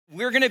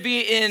We're going to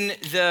be in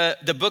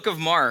the book of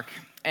Mark,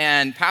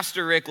 and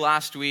Pastor Rick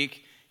last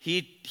week,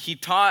 he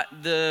taught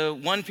the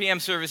 1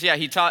 p.m. service. Yeah,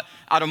 he taught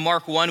out of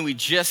Mark 1. We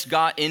just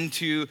got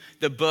into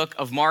the book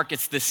of Mark.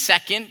 It's the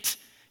second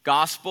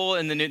gospel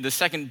in the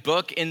second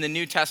book in the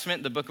New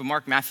Testament, the book of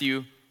Mark,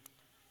 Matthew,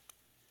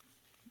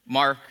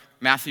 Mark.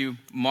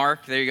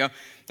 There you go.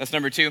 That's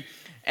number 2.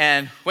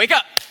 And wake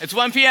up. It's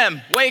 1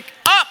 p.m. Wake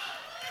up.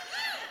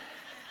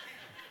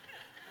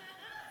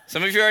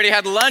 Some of you already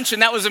had lunch,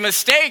 and that was a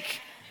mistake.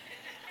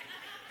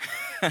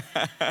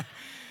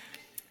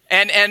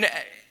 and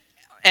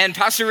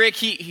Pastor Rick,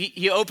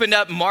 he opened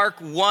up Mark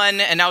 1,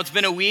 and now it's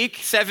been a week,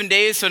 7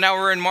 days, so now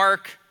we're in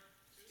Mark,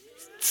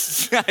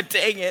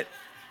 dang it,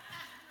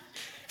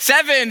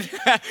 7,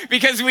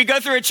 because we go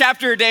through a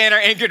chapter a day in our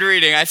anchored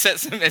reading. I set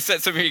some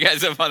of you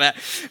guys up on that.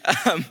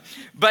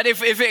 But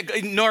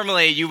if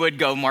normally you would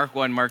go Mark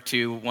 1, Mark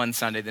 2, one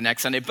Sunday, the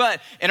next Sunday.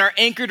 But in our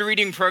anchored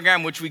reading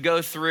program, which we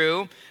go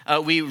through,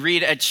 we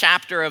read a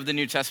chapter of the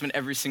New Testament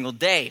every single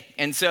day.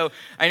 And so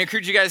I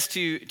encourage you guys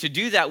to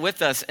do that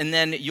with us, and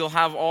then you'll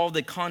have all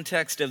the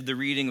context of the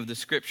reading of the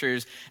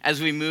scriptures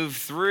as we move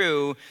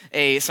through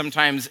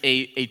sometimes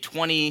a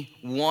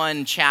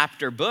 21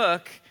 chapter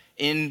book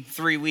in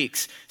 3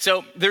 weeks.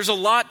 So there's a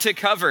lot to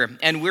cover,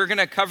 and we're going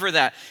to cover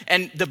that.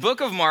 And the book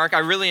of Mark, I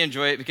really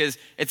enjoy it because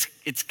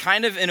it's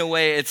kind of, in a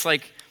way, it's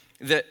like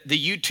the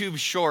YouTube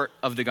short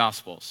of the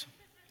Gospels.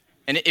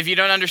 And if you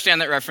don't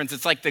understand that reference,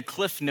 it's like the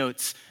Cliff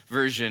Notes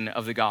version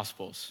of the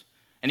Gospels.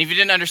 And if you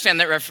didn't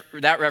understand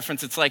that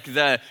reference, it's like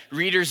the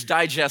Reader's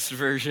Digest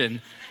version.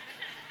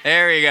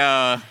 There we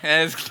go.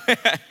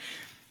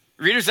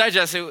 Reader's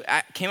Digest, it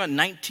came out in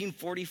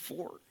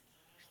 1944.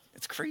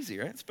 It's crazy,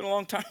 right? It's been a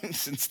long time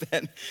since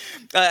then.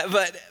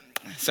 But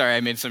sorry,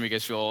 I made some of you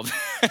guys feel old.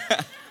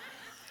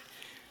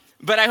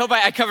 But I hope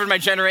I covered my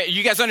generation.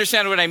 You guys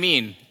understand what I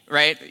mean,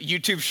 right?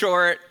 YouTube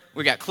short.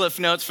 We got Cliff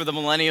Notes for the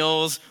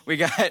millennials. We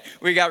got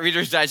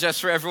Reader's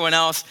Digest for everyone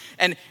else.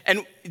 And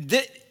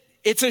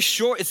it's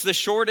the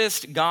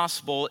shortest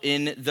gospel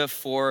in the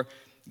 4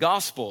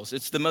 gospels.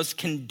 It's the most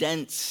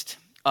condensed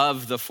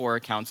of the 4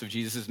 accounts of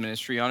Jesus'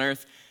 ministry on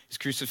earth, his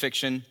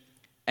crucifixion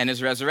and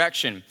his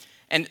resurrection.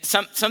 And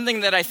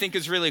something that I think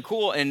is really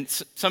cool, and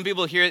some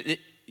people here,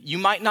 you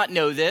might not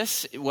know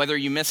this, whether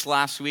you missed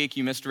last week,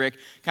 you missed Rick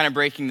kind of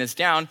breaking this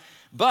down,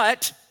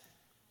 but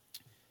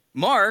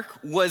Mark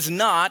was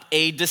not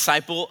a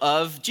disciple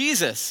of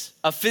Jesus,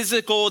 a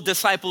physical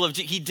disciple of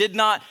Jesus. He did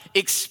not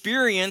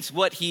experience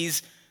what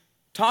he's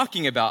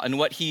talking about and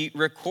what he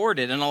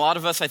recorded. And a lot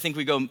of us, I think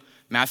we go,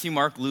 Matthew,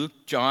 Mark, Luke,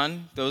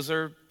 John, those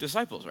are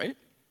disciples, right?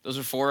 Those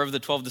are 4 of the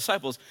 12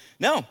 disciples.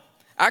 No.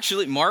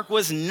 Actually, Mark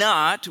was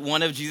not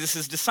one of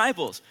Jesus'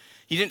 disciples.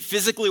 He didn't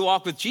physically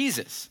walk with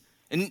Jesus.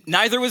 And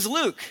neither was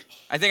Luke.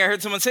 I think I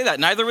heard someone say that.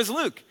 Neither was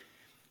Luke.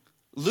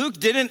 Luke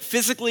didn't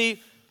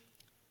physically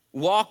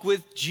walk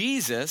with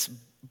Jesus,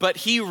 but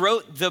he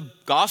wrote the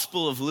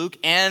Gospel of Luke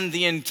and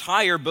the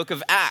entire book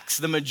of Acts,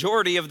 the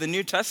majority of the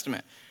New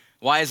Testament.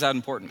 Why is that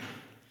important?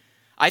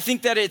 I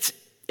think that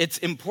it's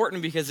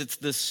important because it's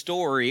the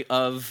story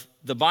of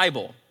the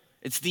Bible.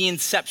 It's the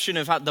inception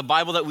of how the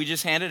Bible that we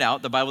just handed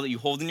out, the Bible that you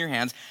hold in your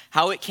hands,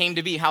 how it came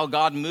to be, how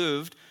God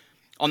moved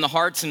on the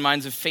hearts and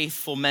minds of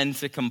faithful men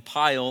to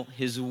compile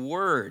his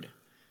word.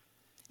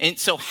 And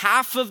so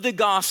half of the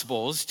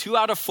Gospels, 2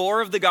 out of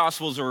 4 of the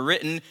Gospels were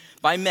written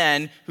by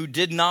men who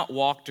did not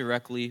walk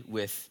directly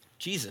with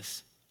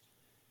Jesus.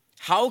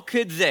 How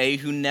could they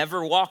who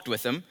never walked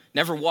with him,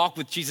 never walked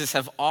with Jesus,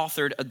 have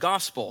authored a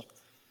gospel,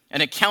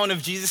 an account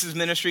of Jesus'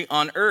 ministry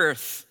on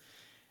earth?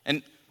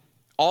 And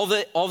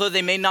although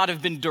they may not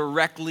have been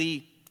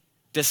directly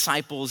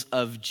disciples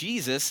of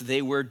Jesus,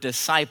 they were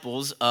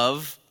disciples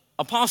of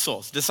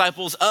apostles,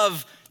 disciples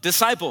of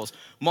disciples.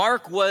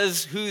 Mark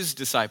was whose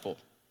disciple?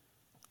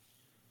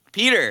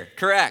 Peter,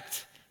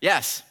 correct.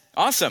 Yes,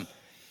 awesome.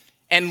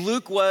 And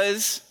Luke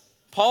was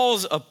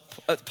Paul's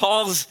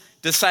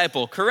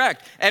disciple,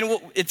 correct. And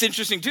it's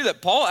interesting too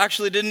that Paul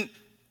actually didn't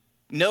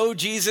know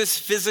Jesus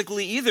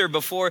physically either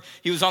before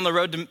he was on the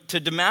road to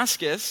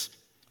Damascus,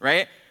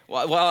 right?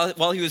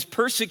 While he was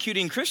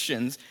persecuting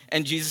Christians,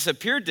 and Jesus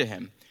appeared to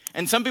him.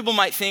 And some people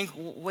might think,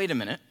 wait a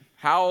minute,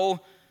 how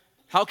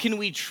can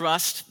we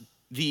trust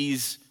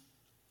these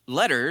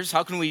letters?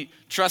 How can we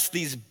trust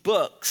these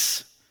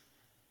books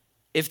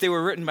if they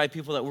were written by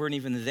people that weren't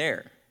even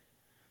there?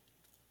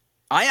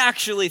 I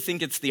actually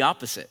think it's the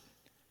opposite.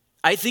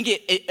 I think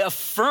it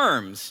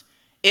affirms,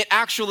 it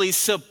actually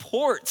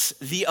supports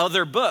the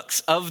other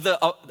books of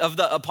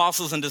the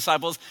apostles and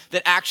disciples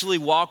that actually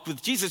walked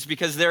with Jesus,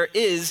 because there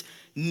is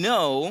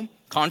no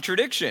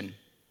contradiction.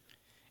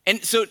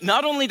 And so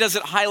not only does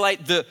it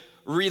highlight the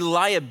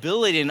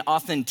reliability and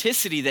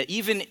authenticity that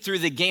even through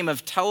the game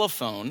of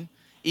telephone,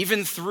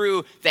 even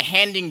through the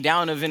handing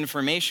down of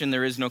information,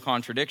 there is no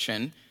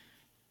contradiction.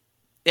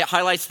 It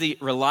highlights the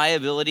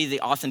reliability,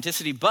 the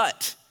authenticity,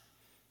 but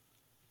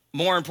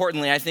more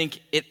importantly, I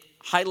think it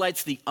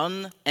highlights the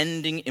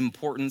unending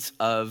importance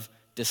of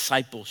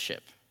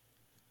discipleship.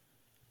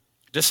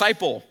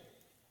 Disciple.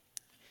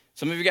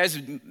 Some of you guys,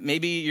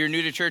 maybe you're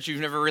new to church,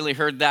 you've never really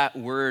heard that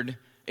word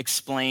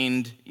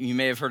explained. You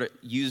may have heard it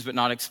used but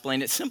not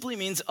explained. It simply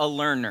means a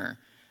learner,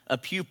 a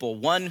pupil,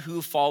 one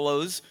who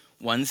follows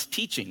one's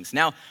teachings.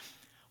 Now,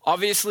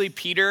 obviously,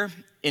 Peter,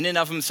 in and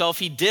of himself,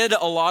 he did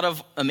a lot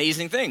of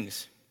amazing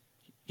things.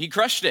 He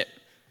crushed it.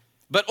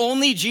 But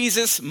only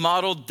Jesus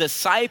modeled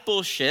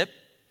discipleship,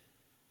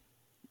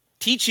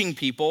 teaching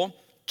people.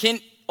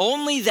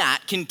 Only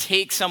that can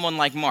take someone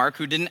like Mark,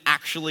 who didn't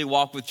actually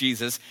walk with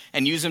Jesus,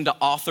 and use him to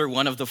author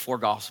one of the 4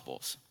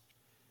 Gospels.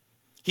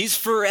 He's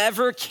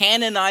forever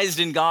canonized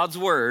in God's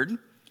word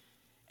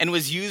and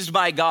was used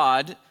by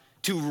God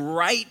to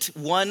write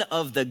one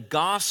of the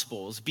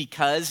Gospels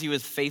because he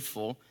was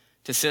faithful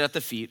to sit at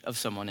the feet of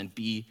someone and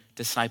be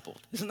discipled.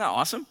 Isn't that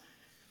awesome?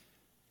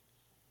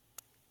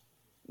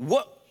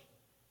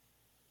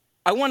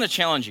 I want to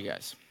challenge you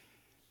guys.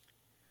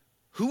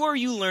 Who are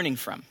you learning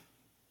from?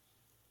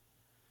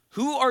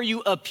 Who are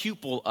you a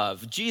pupil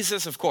of?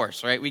 Jesus, of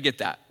course, right? We get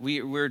that.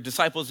 We're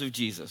disciples of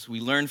Jesus.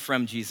 We learn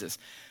from Jesus.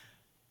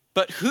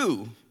 But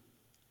who?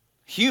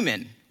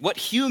 Human. What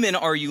human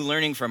are you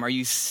learning from? Are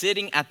you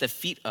sitting at the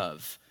feet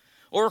of?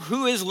 Or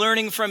who is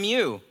learning from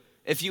you?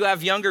 If you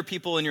have younger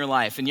people in your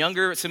life, and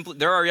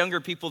there are younger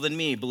people than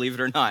me, believe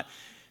it or not.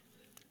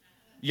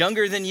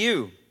 Younger than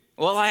you.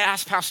 Well, I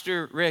asked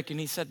Pastor Rick, and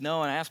he said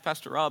no. And I asked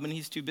Pastor Rob, and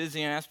he's too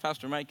busy. And I asked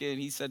Pastor Micah, and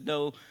he said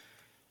no.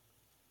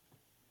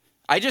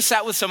 I just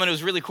sat with someone who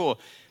was really cool.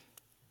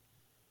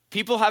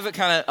 People have it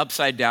kind of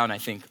upside down, I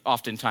think,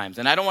 oftentimes.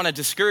 And I don't want to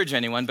discourage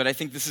anyone, but I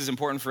think this is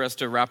important for us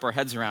to wrap our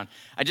heads around.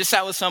 I just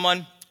sat with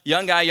someone,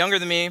 young guy, younger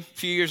than me, a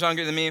few years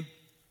younger than me.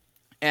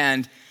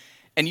 And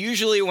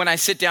usually when I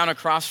sit down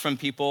across from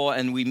people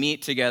and we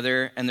meet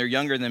together and they're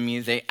younger than me,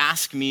 they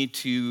ask me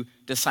to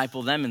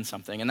disciple them in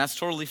something. And that's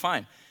totally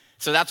fine.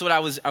 So that's what I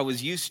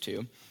was used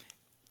to,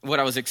 what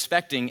I was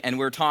expecting. And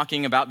we're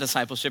talking about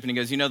discipleship. And he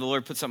goes, the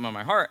Lord put something on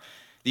my heart.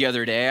 The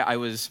other day, I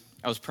was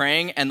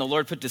praying, and the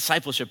Lord put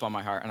discipleship on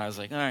my heart. And I was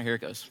like, all right, here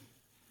it goes.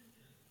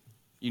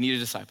 You need a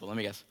disciple, let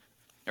me guess.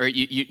 Or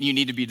you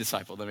need to be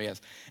discipled, let me guess.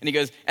 And he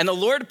goes, and the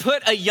Lord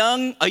put a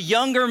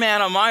younger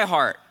man on my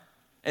heart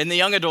in the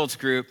young adults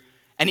group,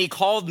 and he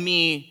called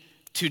me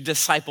to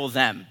disciple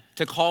them,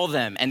 to call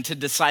them and to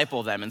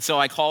disciple them. And so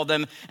I called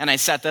them, and I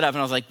set that up, and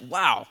I was like,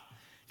 wow,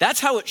 that's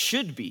how it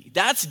should be.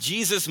 That's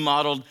Jesus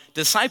modeled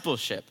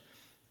discipleship.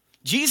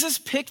 Jesus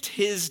picked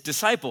his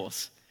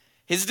disciples.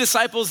 His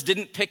disciples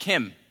didn't pick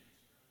him.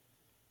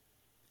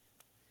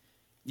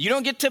 You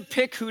don't get to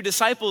pick who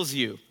disciples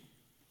you,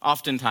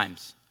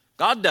 oftentimes.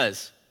 God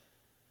does.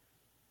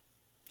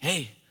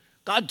 Hey,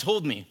 God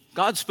told me.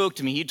 God spoke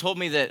to me. He told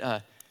me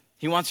that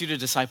he wants you to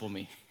disciple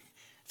me.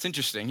 It's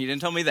interesting. He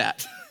didn't tell me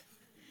that.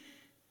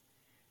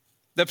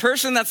 The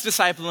person that's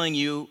discipling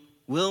you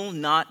will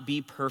not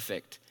be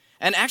perfect.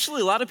 And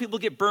actually, a lot of people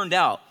get burned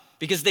out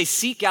because they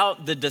seek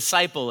out the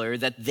discipler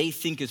that they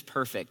think is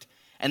perfect.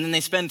 And then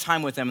they spend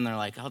time with them and they're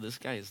like, oh, this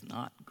guy is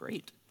not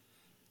great.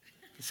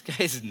 This guy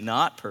is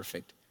not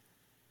perfect.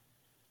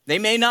 They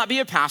may not be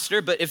a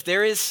pastor, but if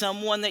there is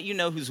someone that you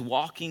know who's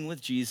walking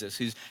with Jesus,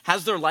 who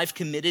has their life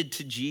committed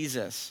to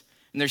Jesus,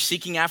 and they're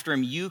seeking after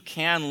him, you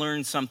can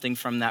learn something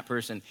from that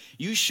person.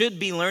 You should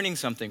be learning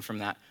something from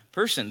that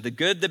person, the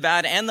good, the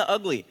bad, and the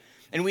ugly.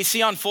 And we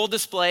see on full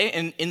display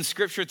in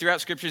Scripture, throughout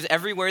Scriptures,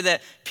 everywhere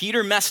that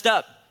Peter messed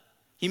up.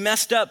 He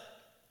messed up.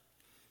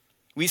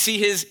 We see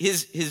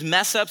his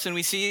mess ups and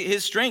we see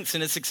his strengths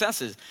and his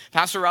successes.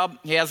 Pastor Rob,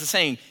 he has a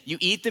saying, you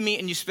eat the meat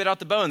and you spit out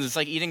the bones. It's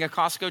like eating a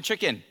Costco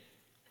chicken.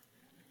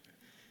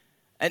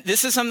 And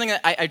this is something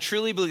that I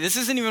truly believe. This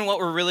isn't even what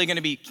we're really going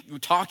to be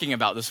talking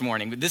about this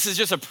morning. But this is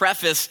just a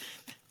preface.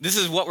 This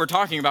is what we're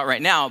talking about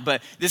right now.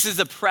 But this is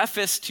the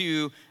preface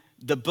to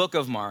the book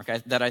of Mark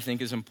that I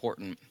think is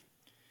important.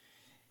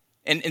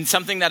 And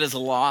something that is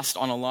lost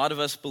on a lot of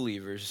us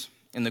believers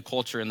in the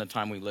culture and the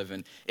time we live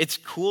in. It's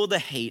cool to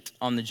hate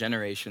on the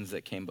generations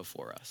that came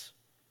before us.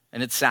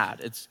 And it's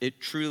sad.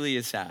 It truly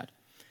is sad.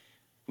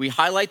 We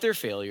highlight their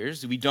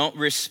failures. We don't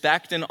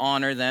respect and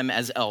honor them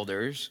as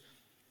elders.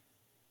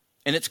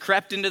 And it's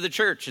crept into the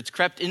church. It's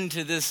crept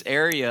into this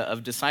area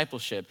of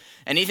discipleship.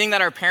 Anything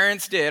that our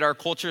parents did, our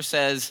culture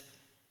says,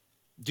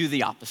 do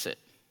the opposite.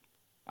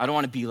 I don't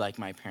want to be like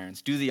my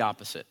parents. Do the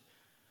opposite.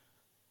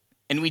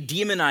 And we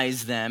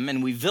demonize them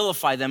and we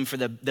vilify them for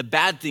the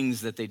bad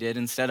things that they did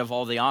instead of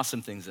all the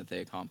awesome things that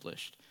they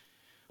accomplished.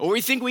 Or we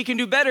think we can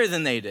do better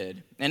than they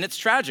did, and it's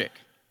tragic.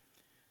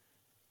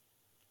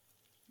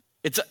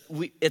 It's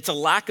a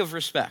lack of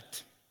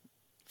respect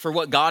for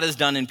what God has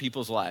done in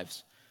people's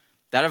lives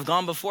that have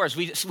gone before us.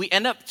 We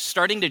end up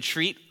starting to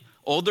treat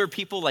older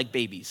people like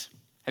babies.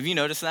 Have you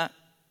noticed that?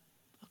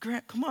 Oh,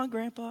 come on,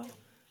 Grandpa.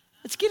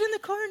 Let's get in the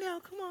car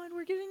now. Come on,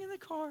 we're getting in the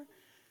car.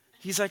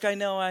 He's like, I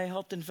know, I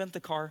helped invent the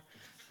car.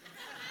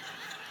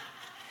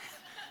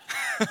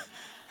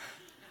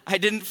 I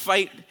didn't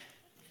fight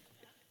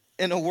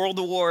in a world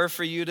of war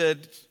for you to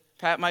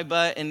pat my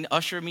butt and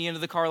usher me into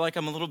the car like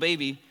I'm a little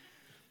baby.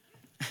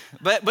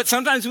 But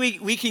sometimes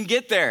we can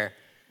get there.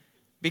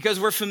 because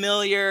we're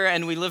familiar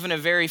and we live in a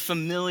very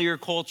familiar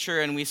culture,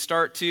 and we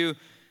start to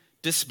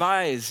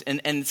despise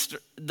and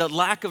the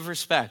lack of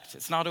respect.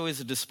 It's not always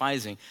a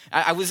despising.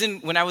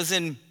 When I was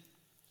in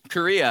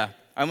Korea,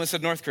 I almost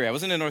said North Korea. I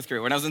wasn't in North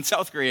Korea. When I was in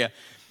South Korea,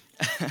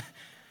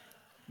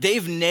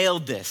 they've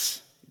nailed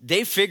this.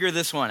 They figure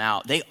this one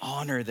out. They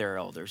honor their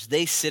elders.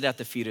 They sit at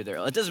the feet of their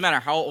elders. It doesn't matter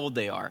how old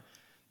they are.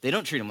 They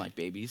don't treat them like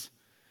babies.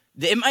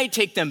 It might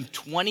take them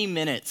 20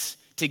 minutes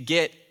to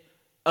get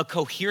a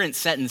coherent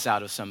sentence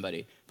out of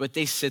somebody, but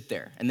they sit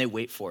there and they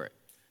wait for it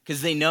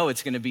because they know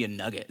it's going to be a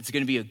nugget. It's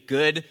going to be a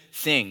good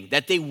thing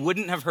that they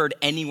wouldn't have heard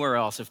anywhere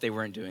else if they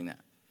weren't doing that.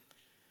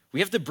 We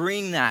have to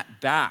bring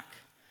that back.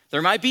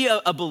 There might be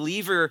a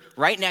believer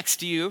right next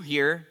to you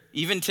here,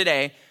 even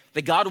today,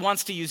 that God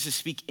wants to use to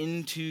speak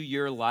into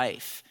your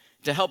life,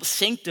 to help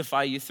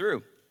sanctify you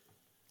through.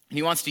 And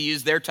he wants to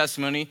use their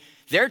testimony.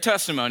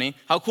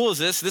 How cool is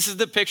this? This is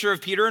the picture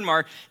of Peter and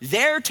Mark.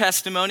 Their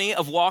testimony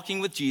of walking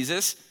with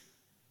Jesus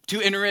to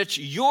enrich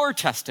your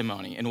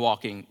testimony in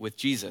walking with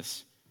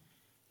Jesus.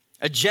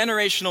 A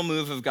generational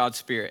move of God's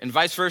Spirit, and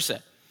vice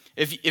versa.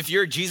 If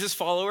you're a Jesus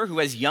follower who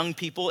has young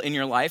people in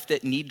your life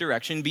that need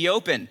direction, be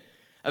open,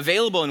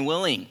 available, and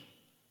willing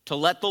to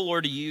let the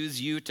Lord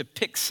use you to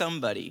pick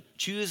somebody,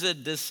 choose a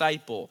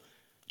disciple,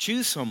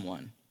 choose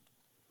someone.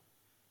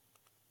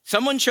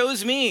 Someone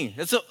chose me.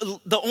 That's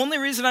the only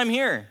reason I'm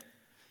here.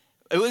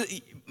 It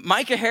was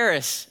Micah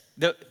Harris,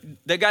 the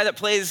guy that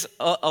plays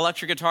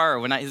electric guitar.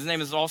 His name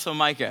is also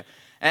Micah.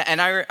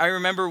 And I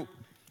remember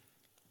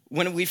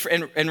when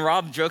and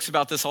Rob jokes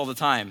about this all the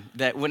time,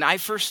 that when I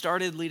first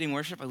started leading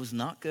worship, I was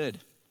not good.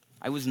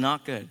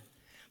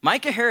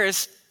 Micah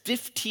Harris,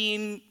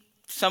 15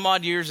 some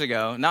odd years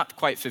ago, not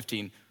quite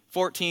 15,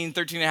 14,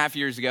 13 and a half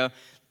years ago,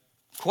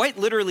 quite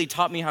literally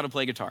taught me how to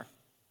play guitar.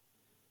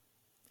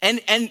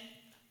 And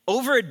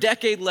over a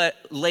decade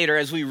later,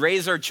 as we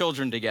raise our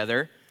children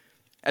together,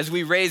 as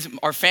we raise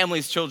our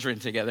family's children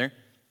together,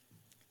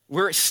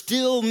 we're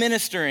still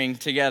ministering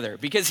together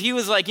because he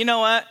was like, you know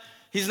what?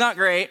 He's not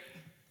great.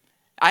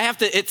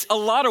 It's a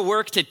lot of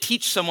work to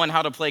teach someone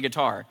how to play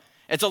guitar.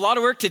 It's a lot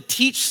of work to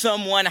teach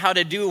someone how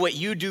to do what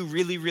you do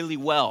really, really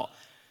well.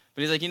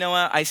 But he's like, you know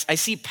what? I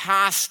see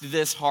past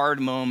this hard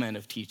moment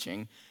of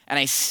teaching, and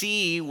I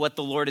see what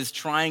the Lord is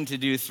trying to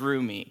do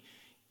through me,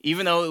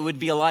 even though it would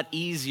be a lot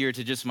easier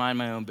to just mind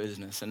my own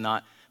business and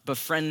not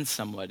befriend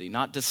somebody,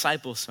 not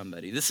disciple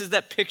somebody. This is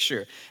that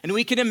picture. And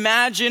we can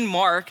imagine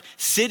Mark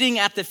sitting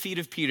at the feet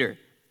of Peter,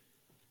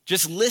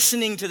 just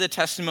listening to the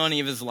testimony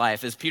of his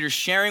life as Peter's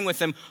sharing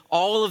with him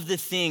all of the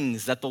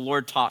things that the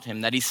Lord taught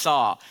him, that he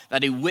saw,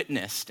 that he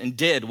witnessed and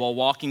did while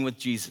walking with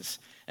Jesus.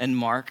 And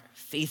Mark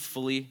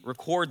faithfully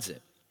records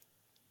it.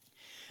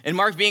 And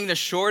Mark being the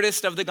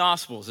shortest of the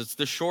Gospels, it's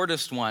the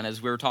shortest one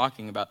as we were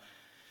talking about.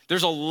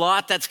 There's a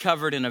lot that's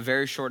covered in a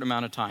very short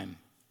amount of time.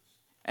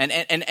 And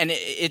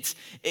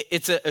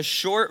it's a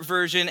short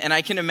version, and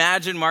I can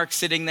imagine Mark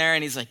sitting there,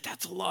 and he's like,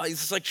 that's a lot. He's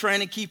just like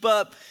trying to keep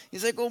up.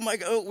 He's like, oh my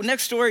God,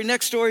 next story.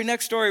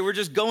 We're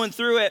just going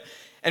through it.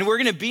 And we're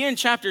going to be in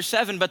chapter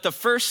 7, but the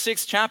first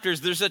 6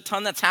 chapters, there's a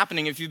ton that's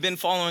happening. If you've been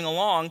following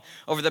along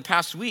over the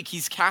past week,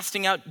 Jesus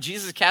casting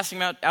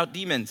out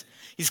demons.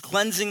 He's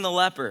cleansing the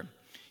leper.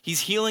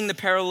 He's healing the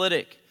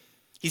paralytic.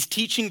 He's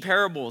teaching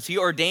parables. He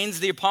ordains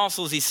the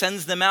apostles. He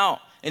sends them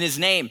out in his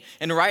name.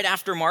 And right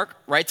after Mark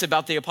writes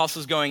about the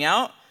apostles going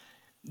out,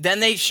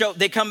 then they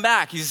come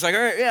back. He's like,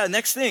 all right, yeah,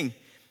 next thing.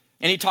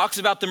 And he talks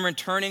about them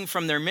returning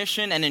from their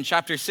mission. And in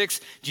chapter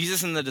 6,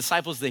 Jesus and the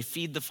disciples, they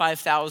feed the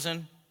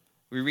 5,000.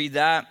 We read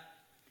that.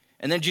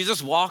 And then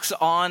Jesus walks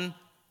on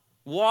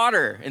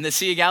water in the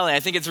Sea of Galilee. I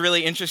think it's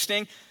really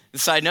interesting. The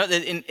side note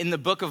that in the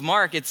book of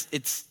Mark,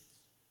 it's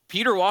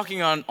Peter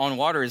walking on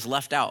water is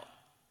left out.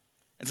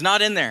 It's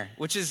not in there,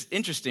 which is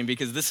interesting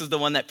because this is the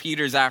one that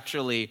Peter's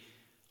actually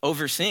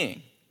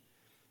overseeing.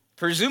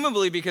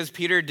 Presumably because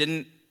Peter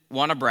didn't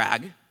want to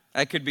brag.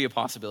 That could be a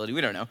possibility.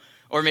 We don't know.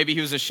 Or maybe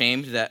he was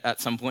ashamed that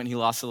at some point he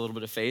lost a little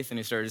bit of faith and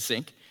he started to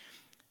sink.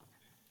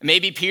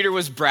 Maybe Peter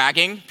was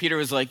bragging. Peter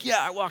was like, yeah,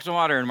 I walked on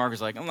water. And Mark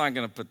was like, I'm not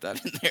going to put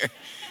that in there.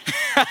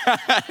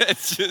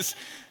 It's just,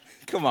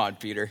 come on,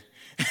 Peter.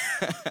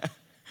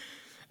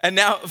 And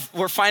now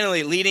we're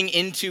finally leading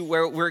into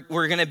where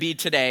we're going to be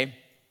today.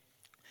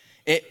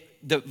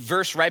 The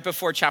verse right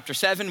before chapter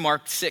 7,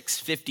 Mark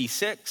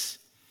 6:56,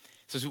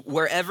 says,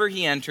 wherever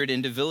he entered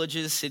into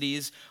villages,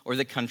 cities, or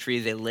the country,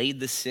 they laid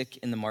the sick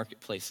in the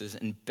marketplaces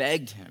and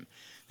begged him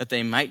that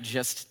they might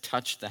just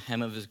touch the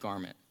hem of his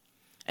garment.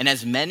 And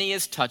as many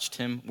as touched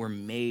him were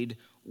made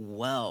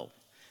well.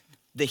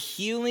 The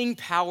healing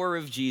power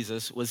of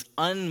Jesus was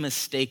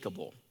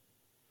unmistakable.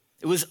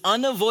 It was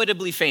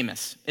unavoidably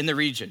famous in the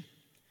region.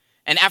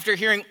 And after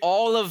hearing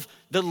all of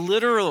the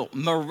literal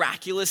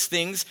miraculous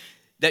things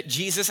that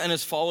Jesus and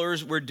his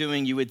followers were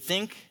doing, you would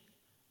think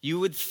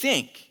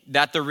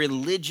that the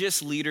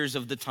religious leaders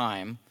of the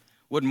time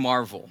would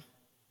marvel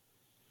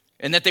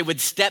and that they would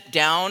step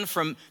down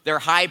from their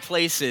high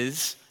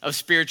places of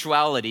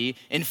spirituality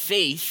and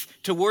faith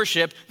to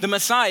worship the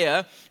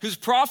Messiah whose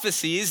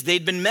prophecies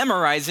they'd been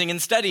memorizing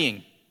and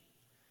studying.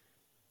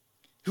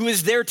 who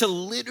is there to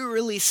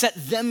literally set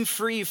them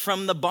free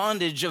from the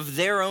bondage of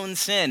their own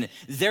sin,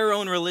 their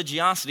own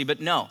religiosity.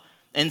 But no,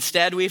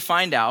 instead we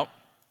find out,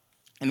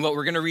 and what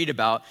we're going to read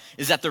about,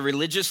 is that the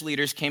religious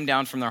leaders came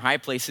down from their high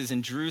places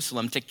in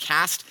Jerusalem to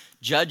cast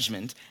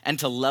judgment and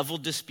to level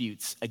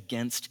disputes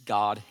against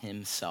God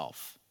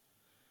himself.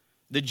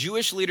 The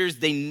Jewish leaders,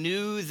 they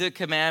knew the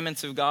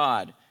commandments of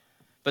God,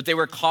 but they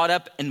were caught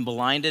up and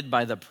blinded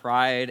by the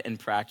pride and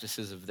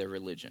practices of their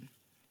religion.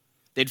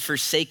 They'd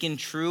forsaken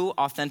true,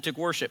 authentic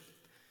worship,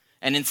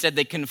 and instead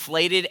they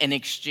conflated and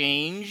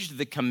exchanged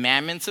the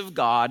commandments of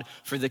God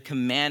for the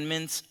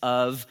commandments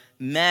of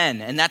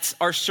men. And that's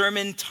our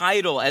sermon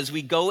title as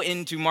we go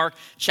into Mark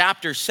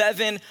chapter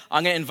 7.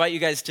 I'm going to invite you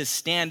guys to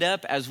stand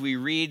up as we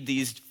read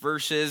these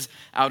verses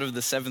out of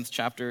the 7th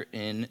chapter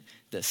in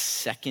the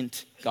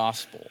second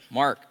gospel.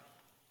 Mark.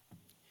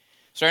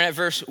 Starting at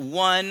verse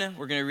 1,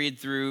 we're going to read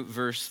through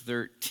verse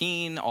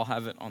 13. I'll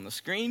have it on the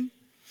screen.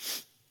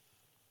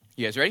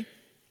 You guys ready?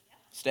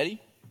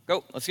 Steady?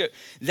 Go, let's go.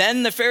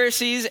 Then the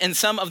Pharisees and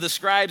some of the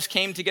scribes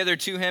came together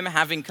to him,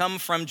 having come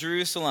from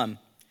Jerusalem.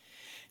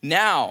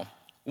 Now,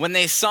 when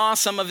they saw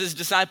some of his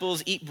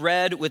disciples eat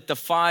bread with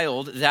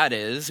defiled, that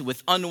is,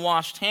 with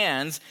unwashed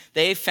hands,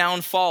 they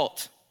found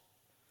fault.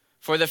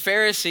 For the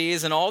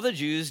Pharisees and all the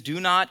Jews do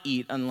not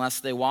eat unless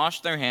they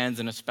wash their hands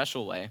in a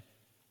special way.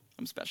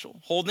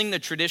 Holding the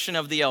tradition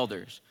of the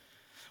elders.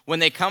 When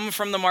they come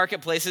from the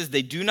marketplaces,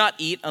 they do not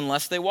eat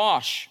unless they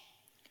wash.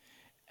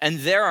 And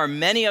there are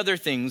many other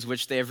things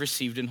which they have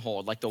received and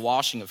hold, like the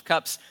washing of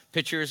cups,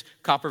 pitchers,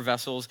 copper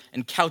vessels,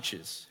 and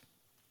couches,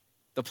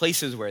 the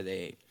places where they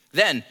ate.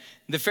 Then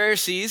the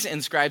Pharisees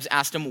and scribes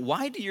asked him,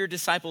 why do your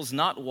disciples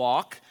not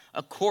walk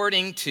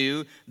according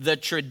to the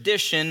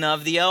tradition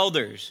of the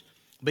elders,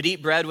 but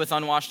eat bread with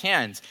unwashed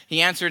hands?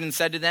 He answered and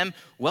said to them,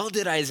 well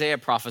did Isaiah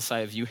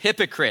prophesy of you,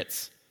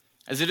 hypocrites,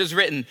 as it is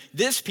written,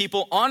 this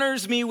people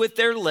honors me with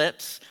their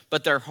lips,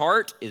 but their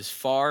heart is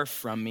far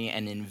from me,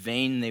 and in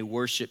vain they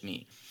worship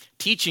me,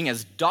 teaching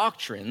as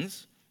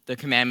doctrines the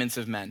commandments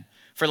of men.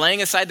 For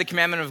laying aside the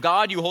commandment of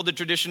God, you hold the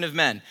tradition of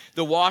men,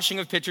 the washing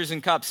of pitchers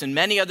and cups, and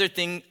many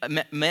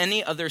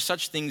other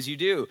such things you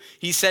do.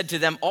 He said to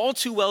them, all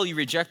too well you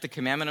reject the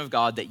commandment of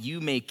God, that you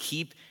may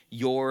keep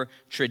your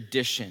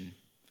tradition.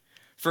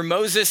 For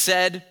Moses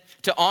said,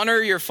 to honor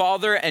your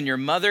father and your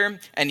mother,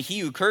 and he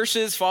who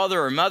curses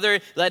father or mother,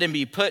 let him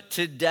be put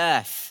to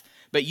death.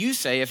 But you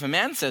say, if a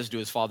man says to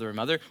his father or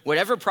mother,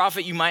 whatever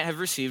profit you might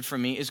have received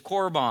from me is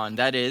korban,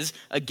 that is,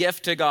 a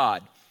gift to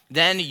God,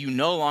 then you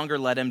no longer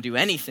let him do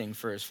anything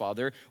for his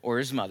father or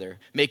his mother,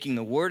 making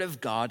the word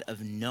of God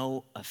of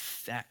no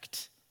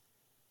effect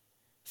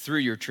through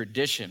your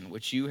tradition,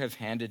 which you have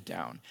handed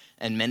down,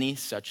 and many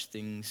such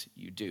things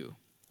you do.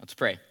 Let's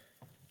pray.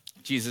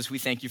 Jesus, we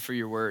thank you for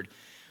your word.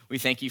 We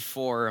thank you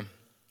for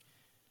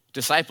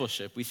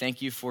discipleship. We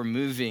thank you for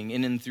moving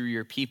in and through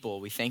your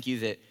people. We thank you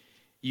that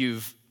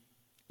you've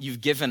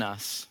given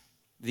us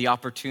the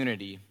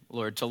opportunity,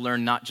 Lord, to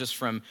learn not just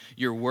from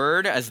your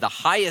word as the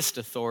highest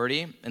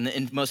authority and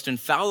the most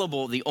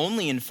infallible, the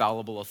only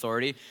infallible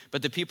authority,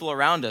 but the people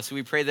around us.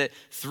 We pray that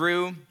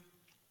through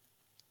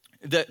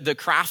the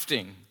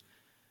crafting,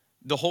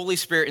 the Holy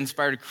Spirit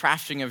inspired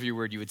crafting of your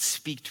word, you would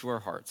speak to our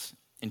hearts.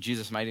 In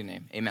Jesus' mighty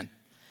name, amen.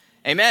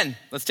 Amen.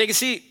 Let's take a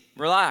seat.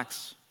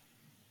 Relax.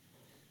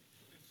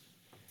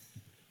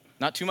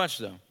 Not too much,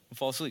 though. I'll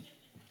fall asleep.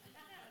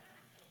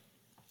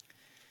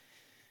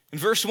 In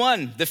verse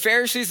 1, the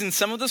Pharisees and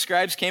some of the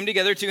scribes came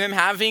together to him,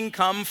 having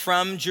come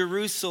from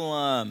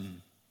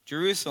Jerusalem.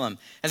 Jerusalem.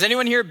 Has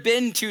anyone here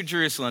been to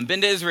Jerusalem?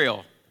 Been to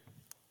Israel?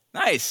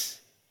 Nice.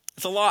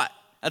 That's a lot.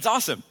 That's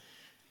awesome.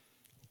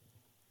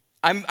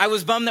 I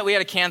was bummed that we had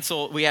to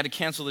cancel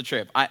the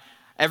trip.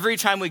 Every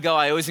time we go,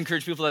 I always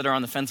encourage people that are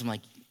on the fence. I'm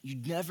like, you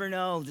never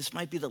know. This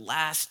might be the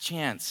last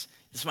chance.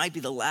 This might be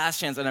the last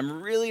chance. And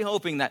I'm really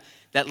hoping that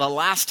the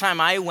last time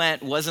I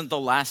went wasn't the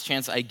last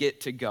chance I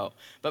get to go.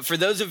 But for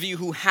those of you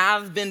who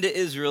have been to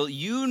Israel,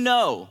 you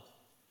know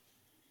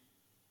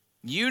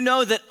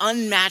that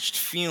unmatched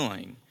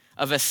feeling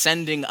of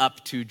ascending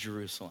up to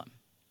Jerusalem.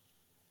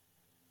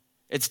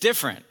 It's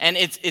different. And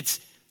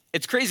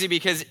it's crazy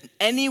because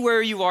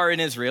anywhere you are in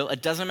Israel,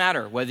 it doesn't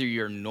matter whether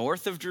you're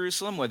north of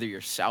Jerusalem, whether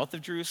you're south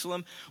of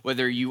Jerusalem,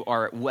 whether you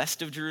are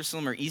west of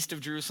Jerusalem or east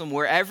of Jerusalem,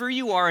 wherever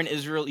you are in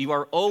Israel, you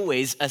are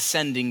always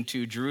ascending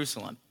to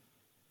Jerusalem.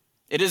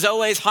 It is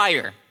always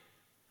higher.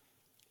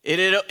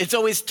 It's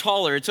always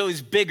taller. It's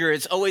always bigger.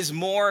 It's always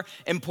more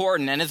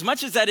important. And as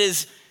much as that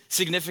is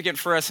significant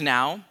for us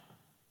now,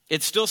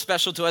 it's still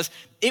special to us.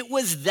 It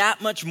was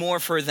that much more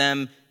for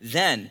them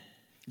then.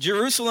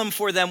 Jerusalem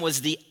for them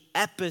was the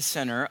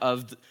epicenter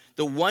of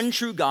the one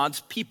true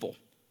God's people.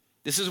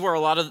 This is where a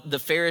lot of the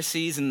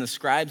Pharisees and the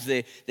scribes,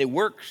 they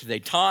worked, they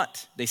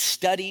taught, they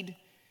studied.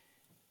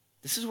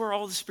 This is where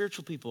all the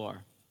spiritual people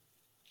are.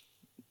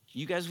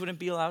 You guys wouldn't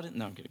be allowed it?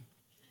 No, I'm kidding.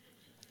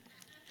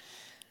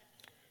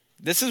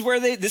 This is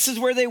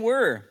where they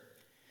were.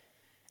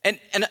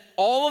 And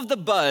all of the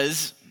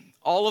buzz,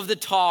 all of the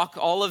talk,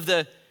 all of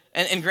the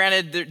And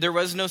granted, there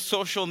was no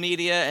social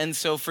media, and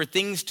so for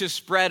things to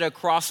spread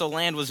across a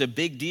land was a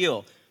big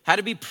deal. Had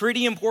to be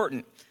pretty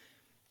important.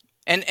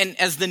 And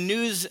as the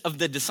news of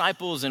the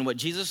disciples and what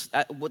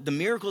the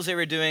miracles they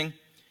were doing,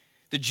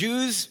 the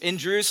Jews in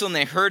Jerusalem,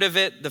 they heard of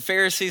it, the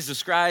Pharisees, the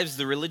scribes,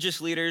 the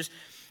religious leaders,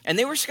 and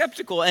they were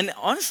skeptical, and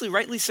honestly,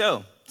 rightly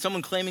so.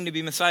 Someone claiming to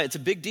be Messiah, it's a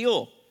big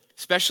deal,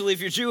 especially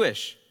if you're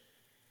Jewish.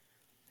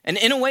 And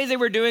in a way, they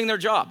were doing their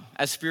job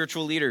as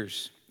spiritual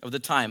leaders of the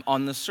time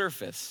on the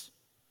surface.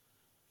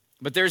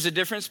 But there's a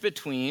difference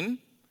between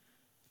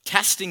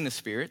testing the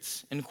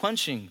spirits and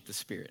quenching the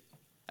spirit,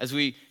 as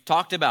we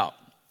talked about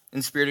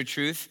in spirit of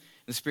truth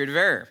and spirit of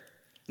error.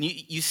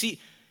 You see,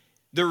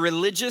 the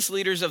religious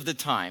leaders of the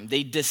time,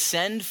 they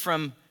descend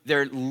from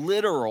their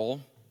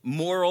literal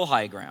moral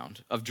high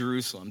ground of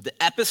Jerusalem, the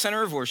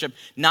epicenter of worship,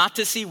 not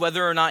to see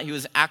whether or not he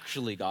was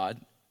actually God,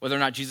 whether or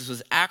not Jesus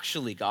was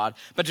actually God,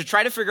 but to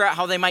try to figure out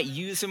how they might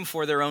use him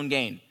for their own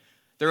gain,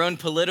 their own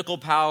political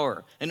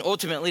power, and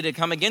ultimately to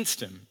come against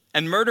him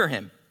and murder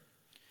him.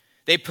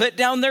 They put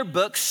down their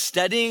books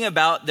studying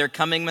about their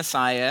coming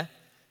Messiah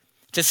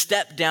to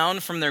step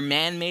down from their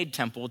man-made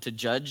temple to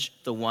judge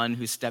the one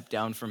who stepped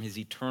down from his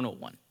eternal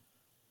one.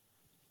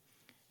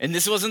 And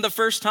this wasn't the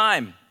first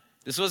time.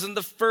 This wasn't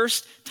the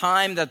first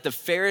time that the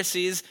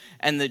Pharisees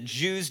and the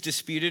Jews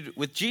disputed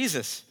with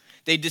Jesus.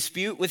 They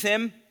dispute with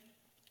him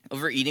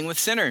over eating with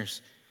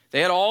sinners.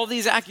 They had all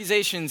these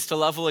accusations to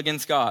level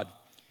against God.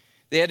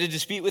 They had a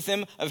dispute with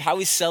him of how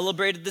he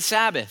celebrated the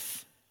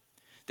Sabbath.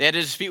 They had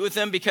a dispute with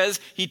him because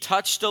he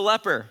touched a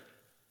leper,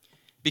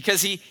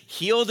 because he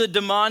healed a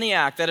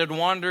demoniac that had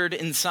wandered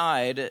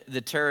inside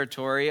the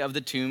territory of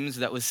the tombs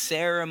that was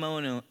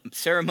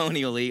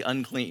ceremonially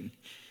unclean.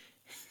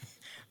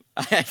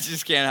 I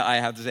just can't, I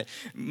have to say.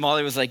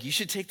 Molly was like, you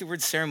should take the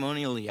word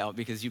ceremonially out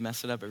because you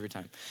mess it up every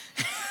time.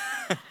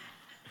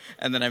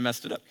 And then I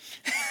messed it up.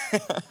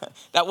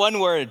 That one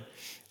word.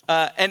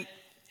 Their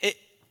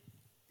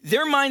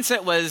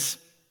mindset was,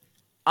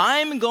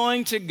 I'm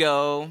going to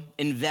go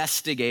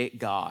investigate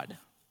God.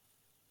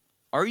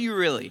 Are you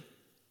really?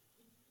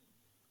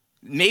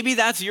 Maybe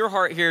that's your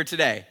heart here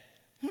today.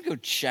 I'm going to go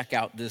check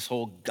out this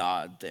whole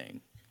God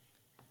thing.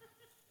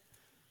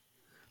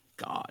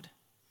 God.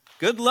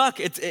 Good luck.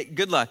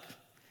 Good luck.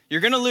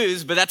 You're going to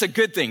lose, but that's a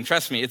good thing.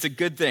 Trust me, it's a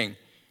good thing.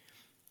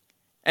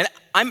 And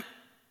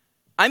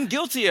I'm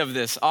guilty of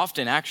this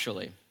often,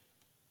 actually.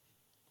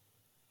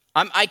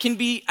 I can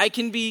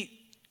be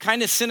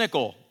kind of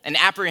cynical and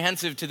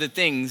apprehensive to the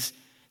things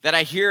that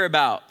I hear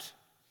about.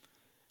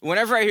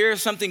 Whenever I hear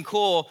something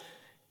cool,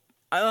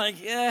 I'm like,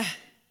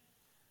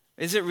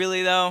 is it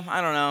really though?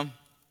 I don't know.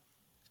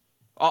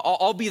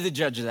 I'll be the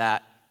judge of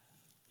that.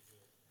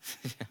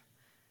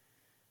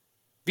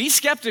 Be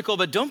skeptical,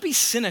 but don't be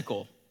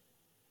cynical.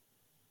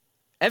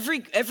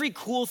 Every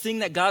cool thing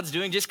that God's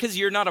doing, just because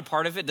you're not a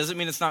part of it, doesn't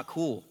mean it's not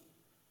cool.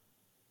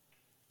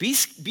 Be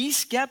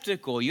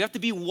skeptical. You have to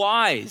be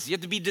wise. You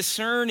have to be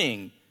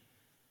discerning.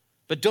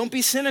 But don't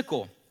be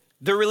cynical.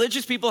 The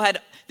religious people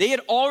had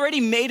already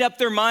made up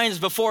their minds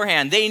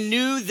beforehand. They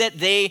knew that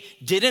they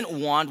didn't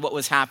want what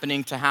was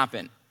happening to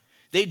happen.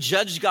 They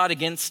judged God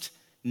against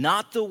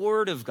not the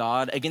word of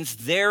God,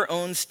 against their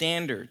own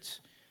standards.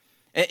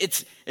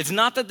 It's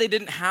not that they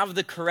didn't have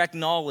the correct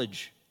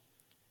knowledge.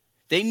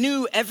 They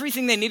knew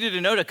everything they needed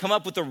to know to come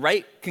up with the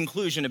right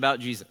conclusion about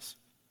Jesus,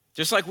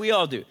 just like we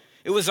all do.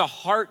 It was a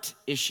heart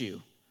issue.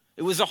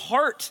 It was a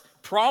heart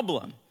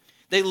problem.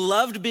 They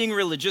loved being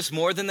religious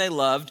more than they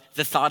loved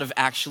the thought of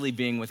actually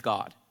being with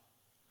God.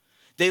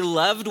 They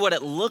loved what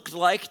it looked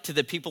like to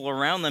the people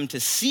around them to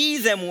see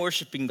them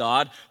worshiping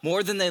God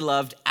more than they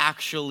loved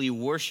actually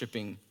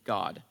worshiping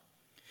God.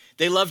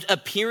 They loved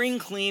appearing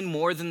clean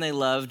more than they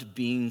loved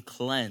being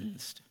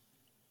cleansed.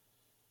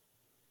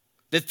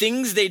 The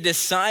things they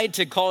decide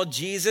to call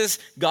Jesus,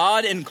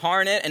 God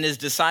incarnate, and his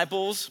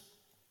disciples,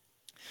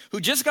 who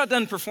just got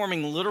done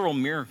performing literal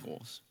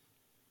miracles,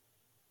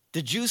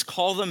 the Jews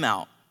call them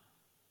out.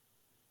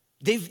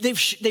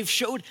 They've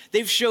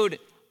showed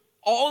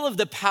all of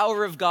the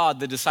power of God,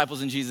 the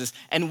disciples and Jesus.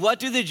 And what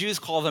do the Jews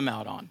call them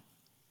out on?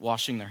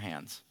 Washing their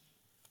hands.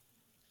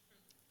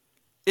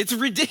 It's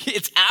ridiculous.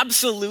 It's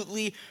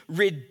absolutely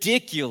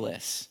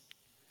ridiculous.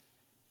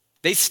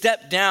 They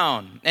step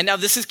down. And now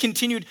this is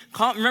continued.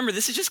 Remember,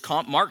 this is just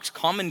Mark's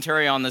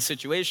commentary on the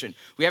situation.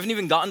 We haven't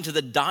even gotten to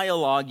the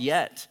dialogue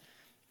yet.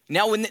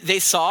 Now, when they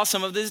saw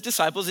some of his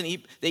disciples and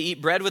they eat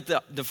bread with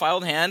the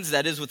defiled hands,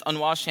 that is, with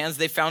unwashed hands,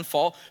 they found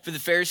fault. For the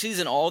Pharisees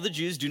and all the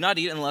Jews do not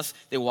eat unless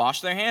they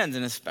wash their hands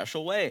in a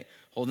special way,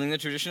 holding the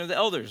tradition of the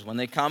elders. When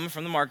they come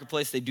from the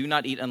marketplace, they do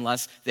not eat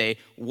unless they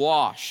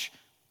wash.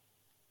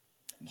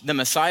 The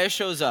Messiah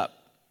shows up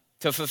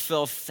to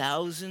fulfill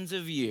thousands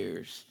of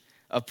years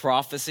of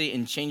prophecy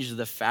and change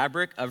the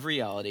fabric of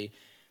reality.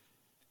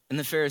 And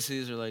the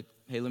Pharisees are like,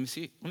 hey, let me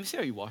see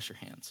how you wash your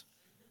hands.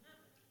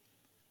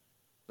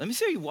 Let me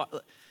see how you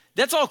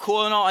that's all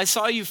cool and all. I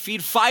saw you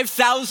feed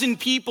 5,000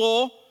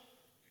 people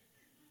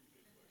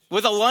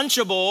with a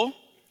Lunchable.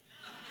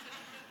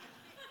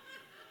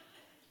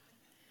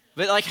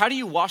 But how do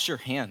you wash your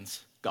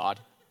hands, God?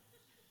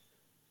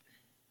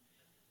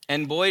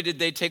 And boy, did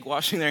they take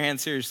washing their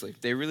hands seriously.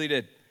 They really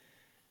did.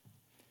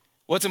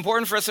 What's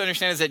important for us to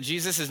understand is that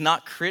Jesus is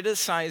not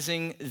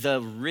criticizing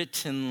the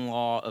written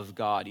law of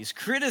God. He's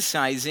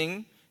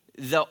criticizing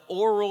the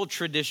oral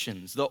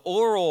traditions, the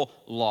oral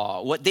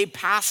law, what they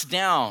passed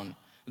down,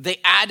 they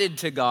added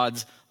to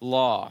God's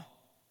law.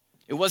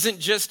 It wasn't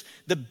just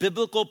the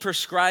biblical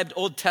prescribed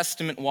Old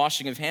Testament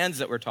washing of hands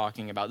that we're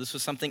talking about. This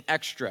was something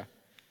extra.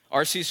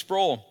 R.C.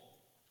 Sproul,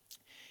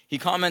 he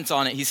comments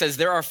on it. He says,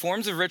 there are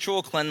forms of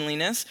ritual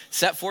cleanliness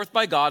set forth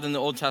by God in the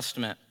Old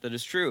Testament. That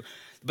is true.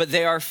 But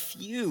they are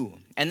few,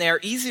 and they are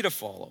easy to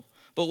follow.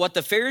 But what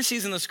the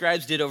Pharisees and the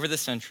scribes did over the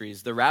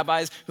centuries, the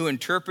rabbis who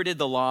interpreted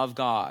the law of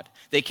God,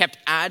 they kept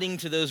adding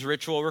to those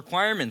ritual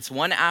requirements,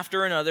 one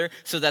after another,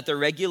 so that the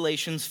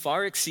regulations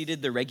far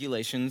exceeded the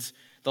regulations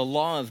the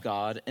law of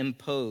God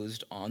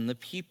imposed on the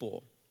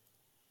people.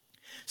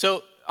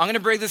 So I'm going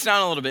to break this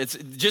down a little bit.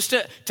 It's just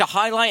to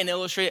highlight and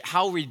illustrate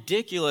how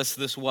ridiculous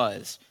this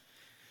was.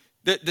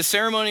 The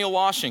ceremonial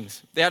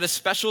washings, they had a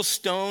special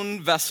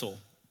stone vessel.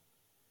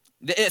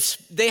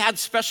 They had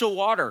special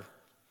water.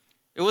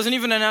 It wasn't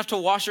even enough to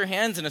wash your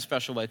hands in a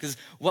special way, because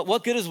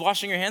what good is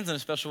washing your hands in a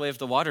special way if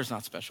the water's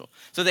not special?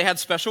 So they had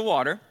special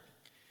water.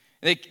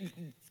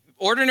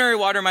 Ordinary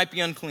water might be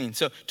unclean.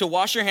 So to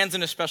wash your hands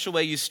in a special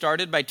way, you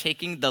started by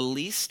taking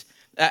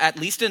at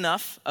least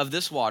enough of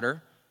this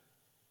water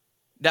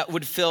that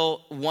would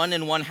fill 1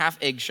 1/2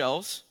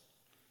 eggshells.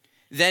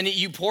 Then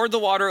you poured the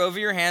water over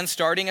your hands,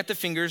 starting at the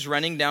fingers,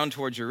 running down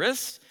towards your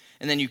wrists.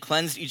 And then you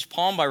cleansed each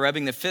palm by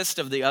rubbing the fist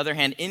of the other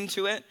hand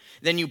into it.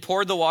 Then you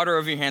poured the water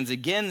over your hands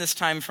again, this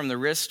time from the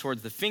wrists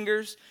towards the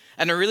fingers.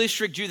 And a really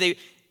strict Jew,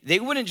 they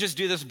wouldn't just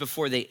do this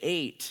before they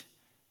ate,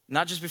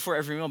 not just before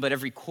every meal, but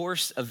every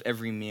course of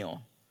every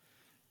meal.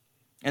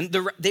 And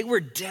they were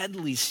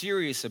deadly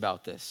serious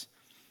about this.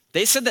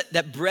 They said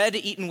that bread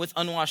eaten with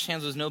unwashed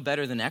hands was no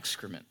better than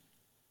excrement.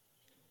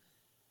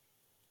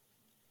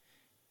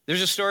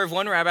 There's a story of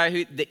one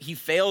rabbi that he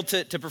failed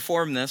to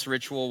perform this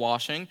ritual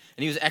washing,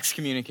 and he was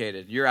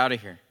excommunicated. You're out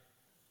of here,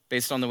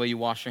 based on the way you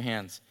wash your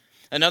hands.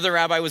 Another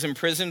rabbi was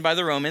imprisoned by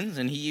the Romans,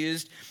 and he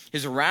used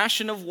his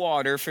ration of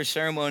water for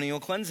ceremonial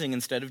cleansing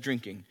instead of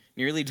drinking,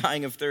 nearly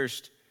dying of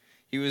thirst.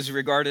 He was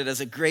regarded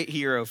as a great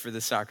hero for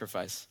this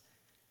sacrifice.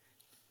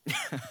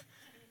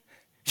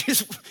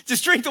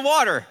 just drink the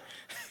water.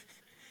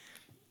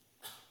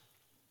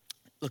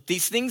 Look,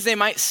 these things, they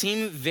might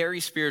seem very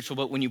spiritual,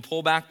 but when you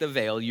pull back the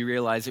veil, you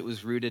realize it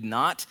was rooted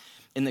not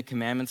in the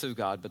commandments of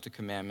God, but the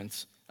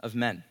commandments of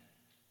men.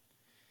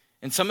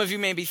 And some of you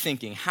may be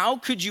thinking, how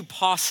could you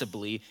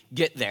possibly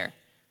get there?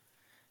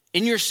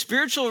 In your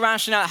spiritual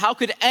rationale, how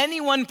could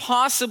anyone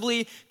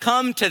possibly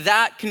come to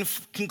that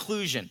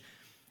conclusion?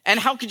 And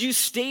how could you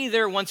stay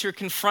there once you're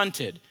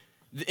confronted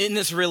in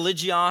this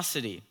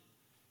religiosity?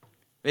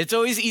 It's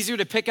always easier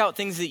to pick out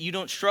things that you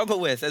don't struggle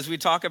with, as we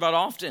talk about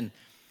often.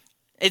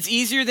 It's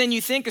easier than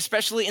you think,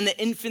 especially in the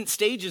infant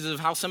stages of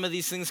how some of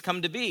these things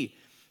come to be.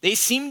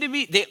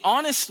 They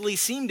honestly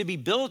seem to be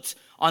built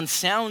on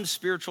sound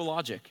spiritual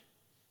logic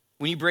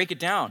when you break it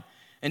down.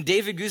 And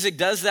David Guzik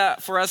does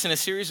that for us in a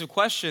series of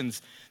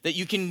questions that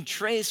you can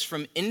trace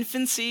from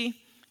infancy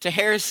to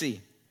heresy.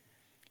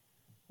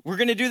 We're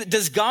going to do that.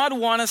 Does God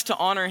want us to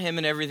honor him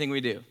in everything we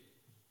do?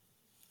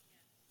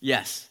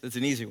 Yes, that's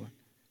an easy one.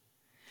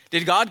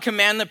 Did God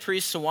command the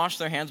priests to wash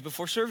their hands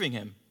before serving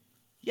him?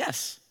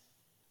 Yes.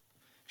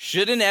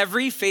 Shouldn't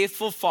every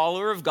faithful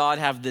follower of God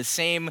have the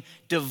same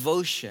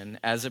devotion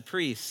as a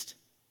priest?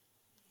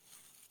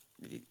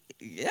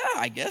 Yeah,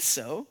 I guess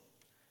so.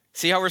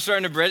 See how we're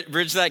starting to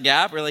bridge that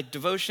gap? We're like,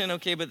 devotion,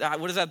 okay, but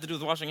what does that have to do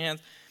with washing hands?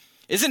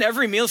 Isn't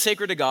every meal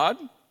sacred to God?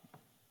 I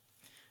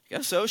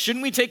guess so.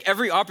 Shouldn't we take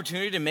every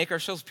opportunity to make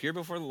ourselves pure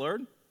before the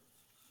Lord?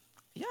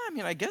 Yeah,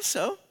 I guess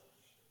so.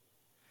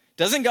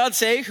 Doesn't God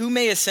say, who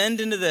may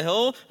ascend into the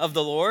hill of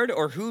the Lord,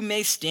 or who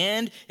may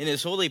stand in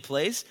his holy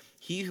place?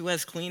 He who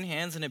has clean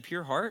hands and a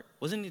pure heart.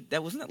 Wasn't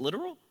that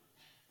literal?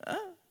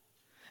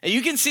 And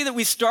you can see that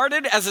we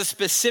started as a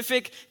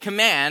specific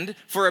command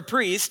for a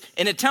priest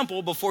in a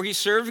temple before he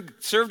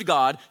served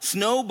God,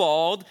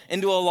 snowballed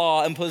into a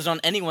law imposed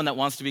on anyone that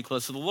wants to be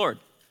close to the Lord.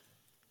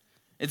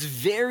 It's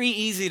very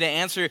easy to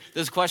answer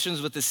those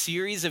questions with a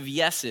series of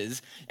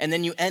yeses, and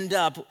then you end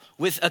up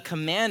with a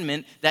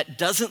commandment that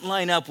doesn't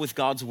line up with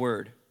God's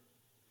word.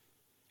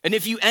 And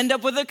if you end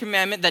up with a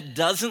commandment that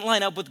doesn't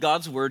line up with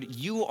God's word,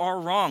 you are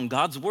wrong.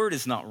 God's word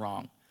is not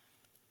wrong.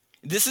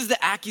 This is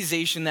the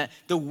accusation that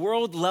the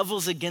world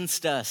levels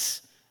against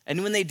us.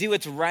 And when they do,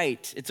 it's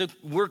right.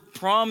 We're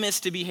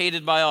promised to be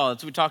hated by all.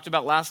 That's what we talked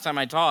about last time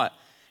I taught.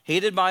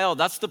 Hated by all.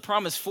 That's the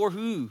promise. For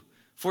who?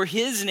 For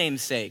his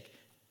name's sake.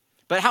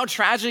 But how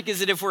tragic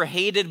is it if we're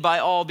hated by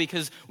all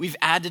because we've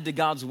added to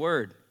God's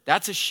word?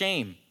 That's a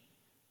shame.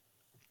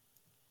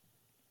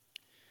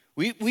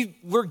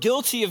 We're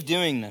guilty of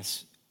doing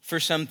this for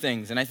some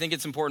things, and I think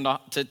it's important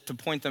to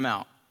point them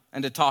out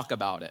and to talk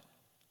about it.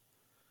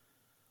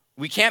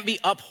 We can't be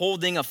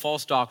upholding a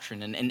false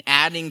doctrine and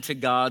adding to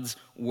God's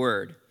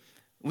word.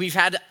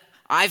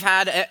 I've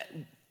had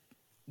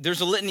there's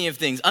a litany of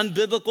things.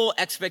 Unbiblical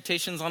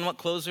expectations on what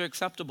clothes are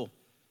acceptable.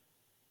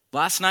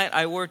 Last night,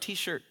 I wore a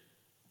t-shirt.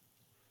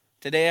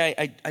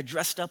 Today, I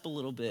dressed up a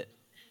little bit.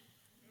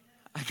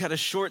 I got a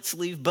short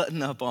sleeve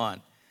button up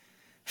on.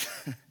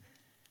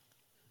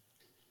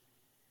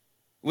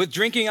 With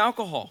drinking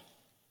alcohol.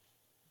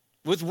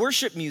 With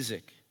worship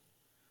music.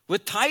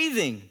 With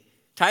tithing.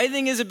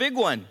 Tithing is a big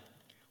one.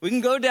 We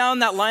can go down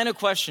that line of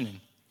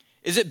questioning.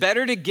 Is it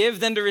better to give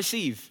than to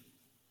receive?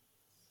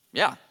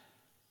 Yeah,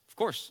 of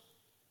course.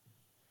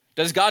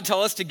 Does God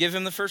tell us to give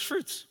him the first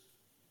fruits?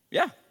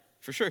 Yeah,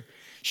 for sure.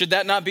 Should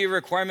that not be a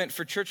requirement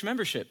for church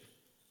membership?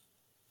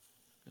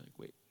 You're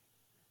like,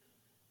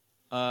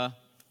 wait.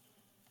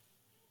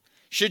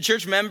 Should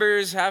church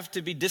members have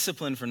to be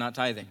disciplined for not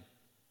tithing?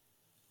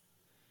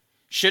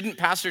 Shouldn't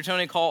Pastor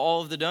Tony call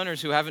all of the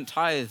donors who haven't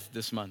tithed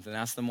this month and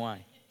ask them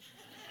why?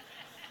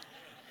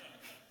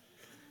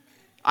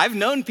 I've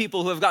known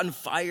people who have gotten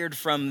fired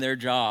from their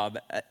job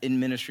in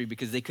ministry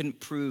because they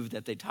couldn't prove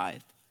that they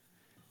tithed.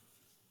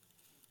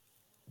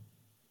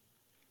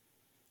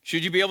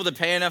 Should you be able to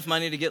pay enough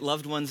money to get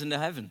loved ones into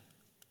heaven?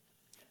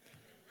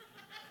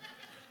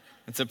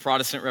 It's a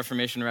Protestant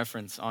Reformation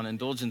reference on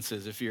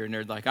indulgences if you're a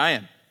nerd like I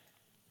am.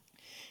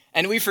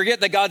 And we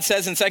forget that God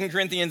says in 2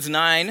 Corinthians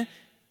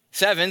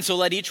 9:7, so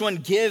let each one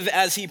give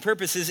as he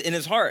purposes in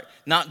his heart,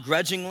 not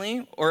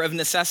grudgingly or of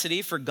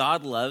necessity, for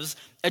God loves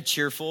a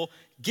cheerful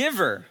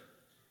giver.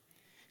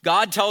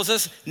 God tells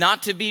us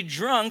not to be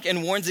drunk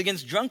and warns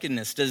against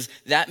drunkenness. Does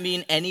that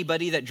mean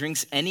anybody that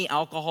drinks any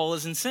alcohol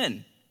is in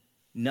sin?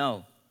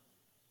 No.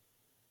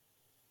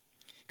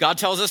 God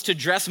tells us to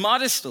dress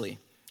modestly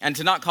and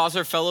to not cause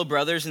our fellow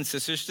brothers and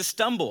sisters to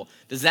stumble.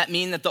 Does that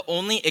mean that the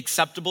only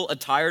acceptable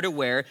attire to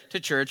wear to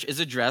church is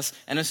a dress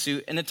and a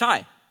suit and a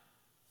tie?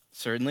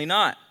 Certainly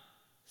not.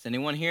 Is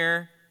anyone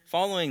here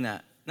following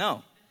that?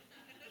 No.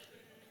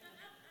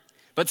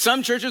 But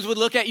some churches would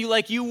look at you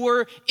like you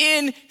were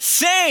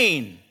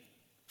insane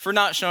for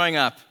not showing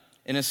up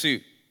in a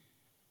suit.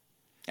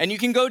 And you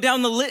can go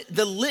down the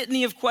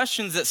litany of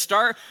questions that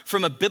start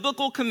from a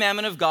biblical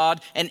commandment of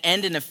God and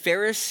end in a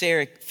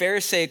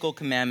Pharisaical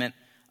commandment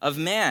of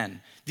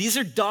man. These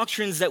are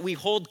doctrines that we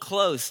hold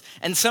close.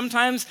 And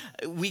sometimes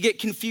we get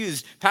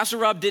confused. Pastor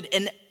Rob did,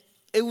 and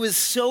it was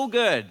so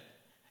good.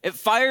 It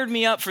fired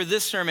me up for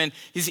this sermon.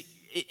 He's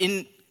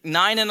in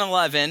 9 and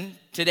 11,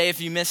 today if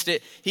you missed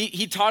it,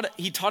 he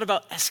taught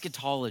about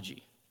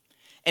eschatology.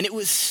 And it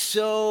was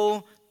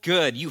so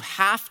good. You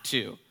have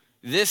to.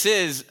 This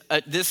is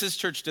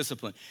church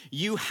discipline.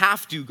 You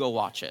have to go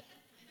watch it.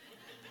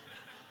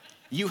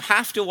 You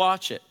have to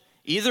watch it.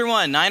 Either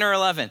one, 9 or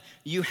 11.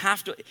 You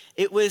have to.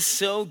 It was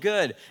so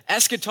good.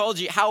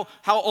 Eschatology, how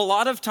a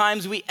lot of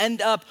times we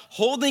end up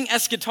holding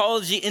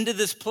eschatology into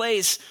this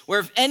place where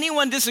if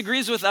anyone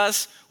disagrees with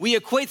us, we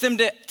equate them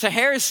to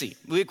heresy.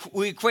 We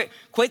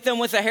equate them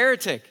with a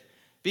heretic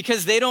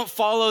because they don't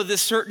follow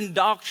this certain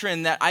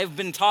doctrine that I've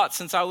been taught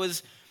since I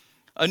was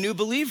a new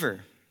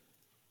believer.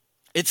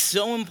 It's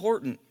so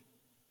important.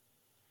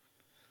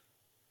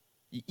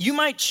 You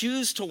might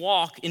choose to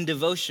walk in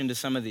devotion to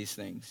some of these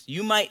things.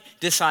 You might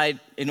decide,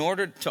 in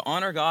order to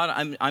honor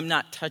God, I'm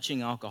not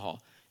touching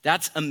alcohol.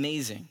 That's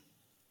amazing.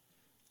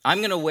 I'm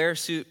going to wear a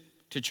suit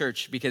to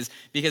church because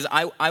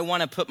I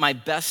want to put my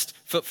best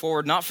foot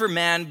forward, not for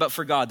man, but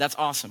for God. That's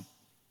awesome.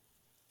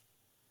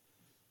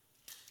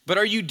 But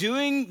are you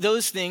doing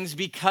those things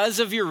because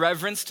of your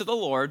reverence to the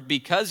Lord,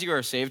 because you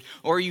are saved,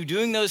 or are you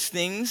doing those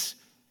things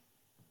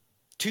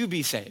to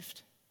be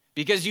saved?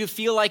 Because you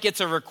feel like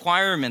it's a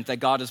requirement that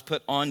God has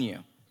put on you.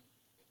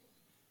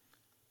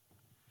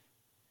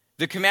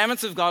 The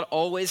commandments of God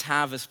always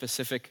have a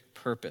specific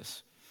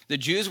purpose. The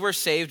Jews were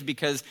saved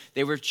because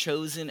they were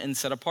chosen and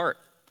set apart.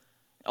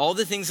 All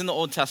the things in the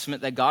Old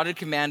Testament that God had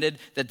commanded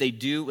that they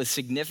do was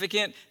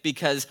significant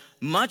because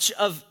much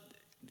of,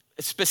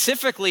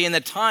 specifically in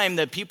the time,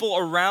 the people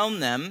around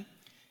them,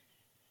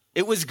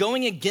 it was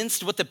going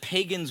against what the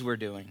pagans were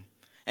doing.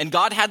 And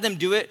God had them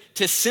do it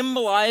to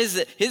symbolize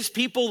that his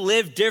people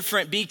live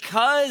different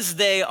because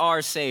they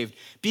are saved,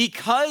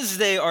 because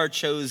they are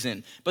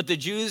chosen. But the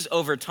Jews,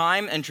 over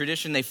time and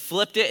tradition, they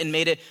flipped it and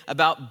made it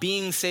about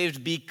being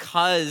saved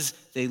because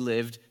they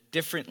lived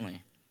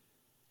differently.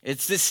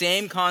 It's the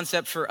same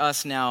concept for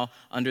us now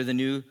under the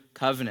new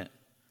covenant.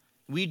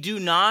 We do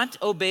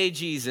not obey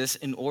Jesus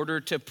in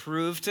order to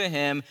prove to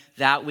him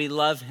that we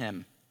love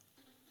him.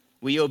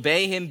 We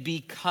obey him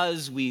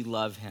because we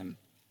love him.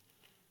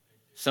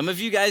 Some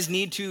of you guys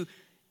need to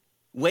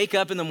wake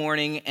up in the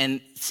morning and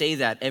say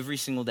that every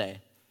single day.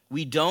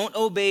 We don't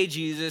obey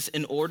Jesus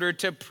in order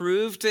to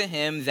prove to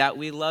him that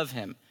we love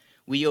him.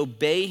 We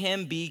obey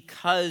him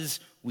because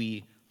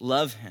we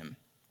love him.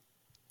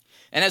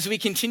 And as we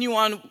continue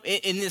on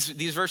in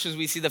these verses,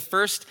 we see the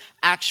first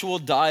actual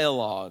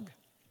dialogue.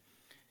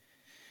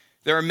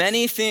 There are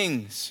many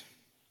things,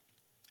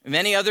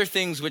 many other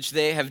things which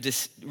they have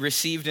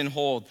received and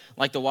hold,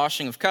 like the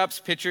washing of cups,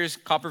 pitchers,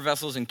 copper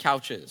vessels, and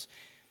couches.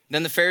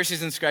 Then the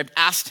Pharisees and scribes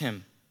asked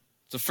him.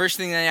 It's the first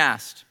thing they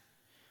asked.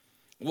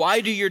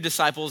 Why do your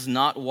disciples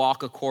not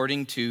walk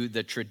according to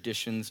the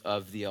traditions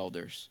of the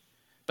elders,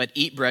 but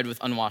eat bread with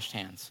unwashed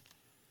hands?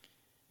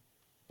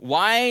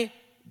 Why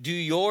do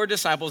your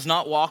disciples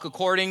not walk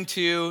according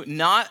to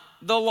not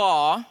the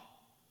law,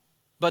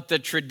 but the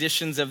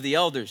traditions of the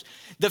elders?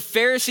 The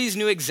Pharisees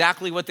knew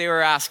exactly what they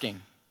were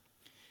asking.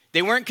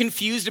 They weren't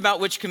confused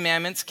about which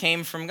commandments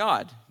came from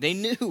God. They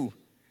knew.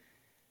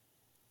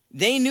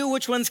 They knew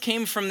which ones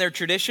came from their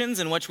traditions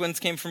and which ones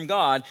came from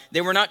God.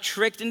 They were not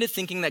tricked into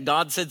thinking that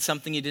God said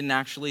something he didn't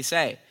actually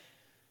say.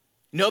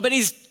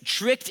 Nobody's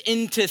tricked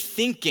into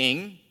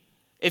thinking,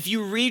 if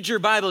you read your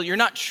Bible, you're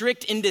not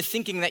tricked into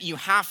thinking that you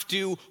have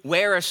to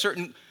wear a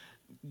certain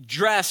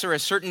dress or a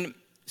certain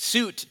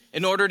suit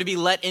in order to be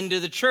let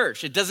into the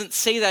church. It doesn't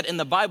say that in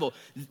the Bible.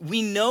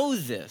 We know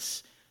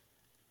this.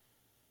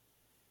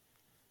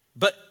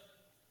 But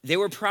they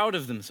were proud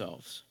of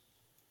themselves.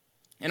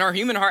 And our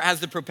human heart has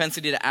the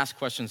propensity to ask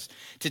questions,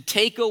 to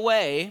take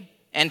away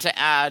and to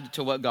add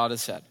to what God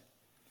has said.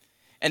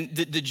 And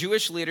the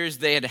Jewish leaders,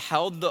 they had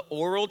held the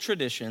oral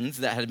traditions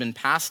that had been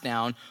passed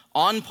down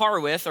on par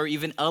with or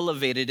even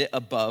elevated it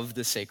above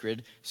the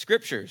sacred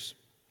scriptures.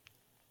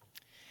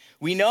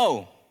 We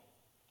know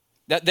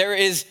that there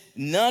is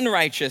none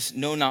righteous,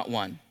 no, not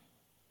one.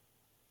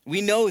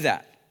 We know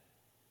that.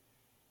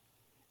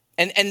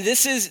 And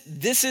this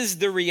is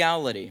the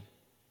reality.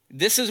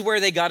 This is where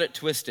they got it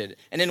twisted.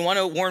 And in one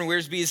of Warren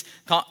Wiersbe's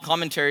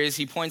commentaries,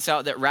 he points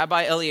out that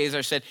Rabbi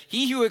Eliezer said,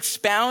 "He who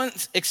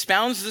expounds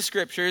the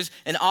scriptures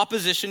in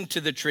opposition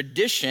to the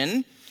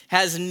tradition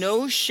has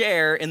no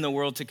share in the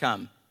world to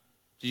come."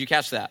 Did you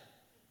catch that?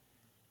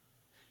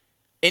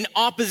 In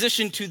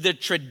opposition to the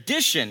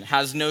tradition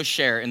has no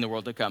share in the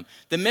world to come.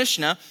 The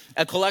Mishnah,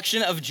 a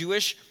collection of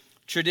Jewish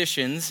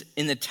traditions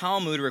in the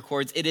Talmud,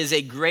 records, "It is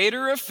a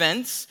greater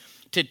offense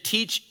to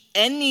teach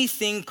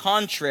anything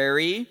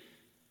contrary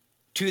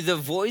to the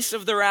voice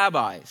of the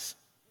rabbis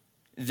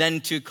than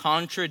to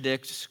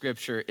contradict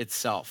Scripture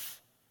itself."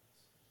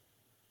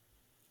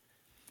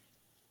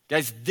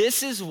 Guys,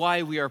 this is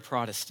why we are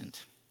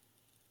Protestant.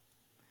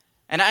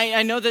 And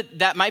I know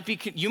that might be,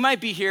 you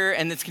might be here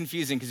and it's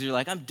confusing because you're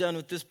like, I'm done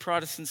with this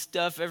Protestant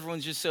stuff.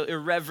 Everyone's just so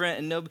irreverent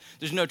and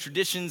there's no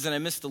traditions, and I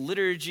miss the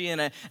liturgy,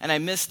 and I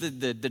miss the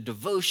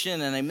devotion,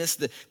 and I miss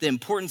the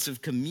importance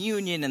of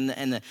communion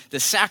and the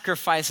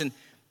sacrifice. And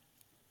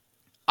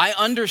I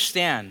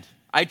understand.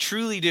 I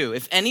truly do.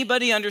 If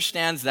anybody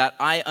understands that,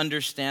 I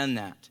understand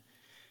that.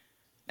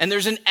 And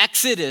there's an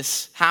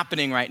exodus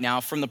happening right now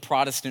from the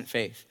Protestant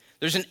faith.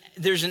 There's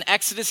an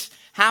exodus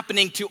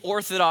happening to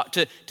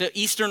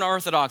Eastern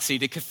Orthodoxy,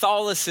 to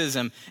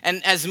Catholicism.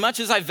 And as much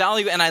as I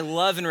value and I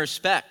love and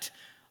respect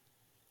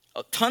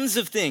tons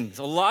of things,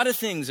 a lot of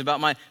things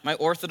about my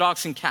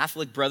Orthodox and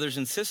Catholic brothers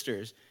and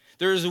sisters,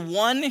 there is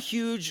one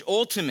huge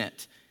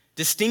ultimate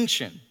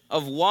distinction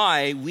of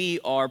why we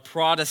are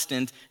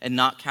Protestant and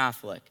not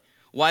Catholic,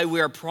 why we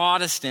are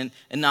Protestant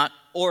and not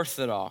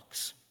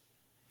Orthodox.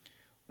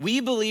 We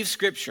believe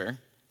Scripture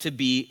to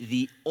be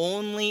the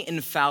only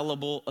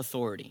infallible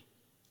authority.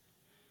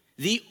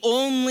 The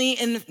only,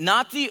 and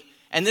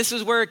this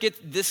is where it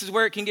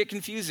can get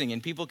confusing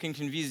and people can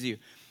confuse you.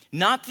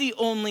 Not the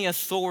only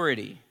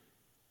authority.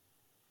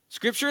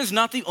 Scripture is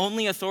not the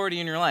only authority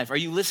in your life. Are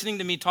you listening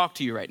to me talk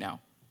to you right now?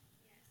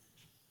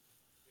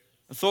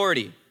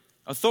 Authority.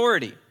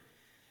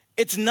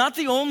 It's not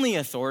the only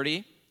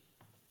authority.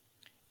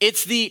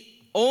 It's the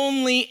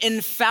only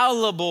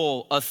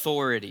infallible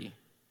authority.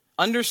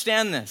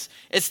 Understand this.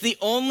 It's the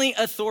only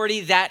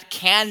authority that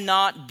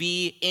cannot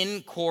be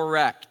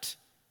incorrect.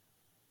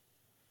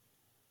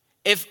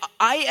 If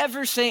I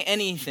ever say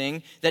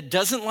anything that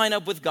doesn't line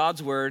up with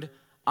God's word,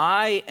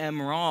 I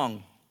am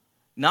wrong,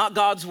 not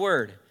God's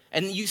word.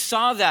 And you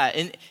saw that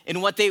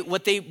in what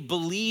they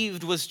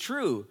believed was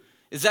true,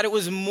 is that it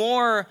was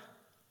more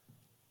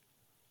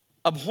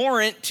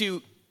abhorrent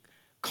to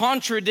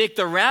contradict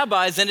the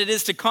rabbis than it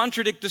is to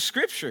contradict the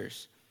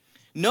scriptures.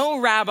 No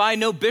rabbi,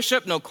 no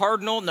bishop, no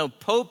cardinal, no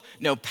pope,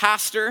 no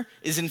pastor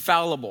is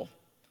infallible.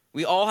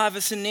 We all have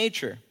a sin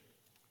nature.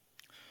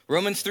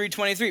 Romans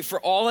 3:23,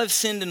 "For all have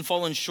sinned and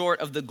fallen short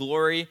of the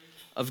glory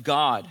of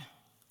God."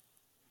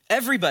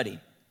 Everybody.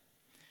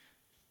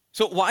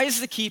 So why is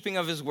the keeping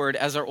of his word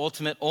as our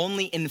ultimate,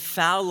 only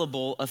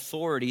infallible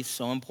authority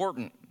so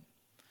important?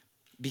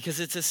 Because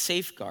it's a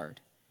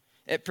safeguard.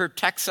 It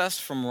protects us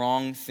from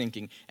wrong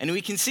thinking. And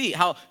we can see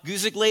how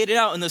Guzik laid it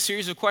out in the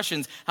series of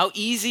questions, how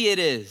easy it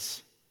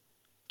is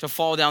to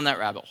fall down that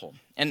rabbit hole.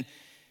 And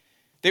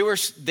they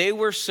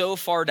were so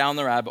far down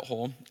the rabbit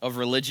hole of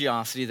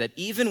religiosity that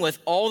even with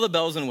all the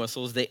bells and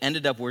whistles, they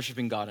ended up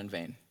worshiping God in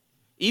vain.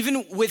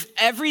 Even with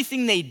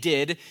everything they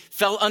did,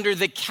 fell under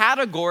the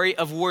category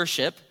of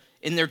worship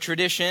in their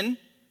tradition,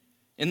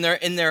 in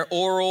their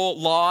oral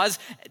laws.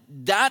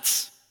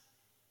 That's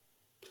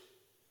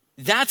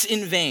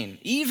in vain.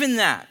 Even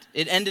that,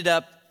 it ended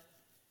up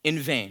in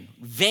vain.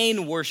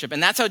 Vain worship.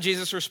 And that's how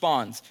Jesus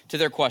responds to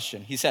their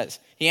question.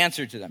 He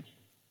answered to them,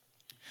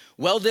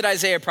 Well did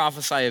Isaiah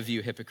prophesy of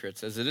you,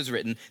 hypocrites, as it is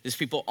written, this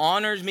people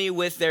honors me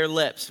with their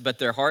lips, but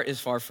their heart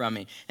is far from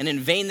me. And in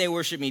vain they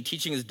worship me,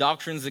 teaching as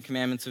doctrines the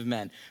commandments of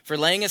men. For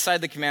laying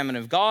aside the commandment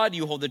of God,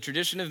 you hold the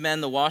tradition of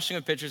men, the washing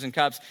of pitchers and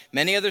cups,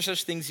 many other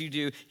such things you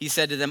do. He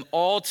said to them,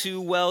 all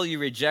too well you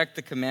reject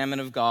the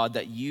commandment of God,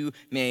 that you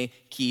may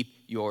keep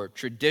your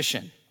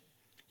tradition.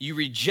 You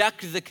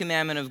reject the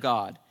commandment of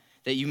God,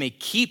 that you may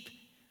keep,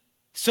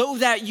 so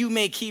that you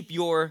may keep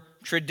your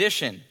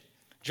tradition.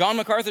 John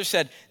MacArthur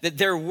said that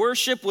their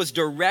worship was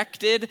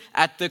directed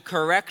at the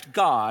correct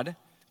God,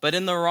 but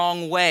in the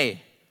wrong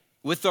way,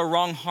 with the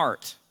wrong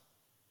heart.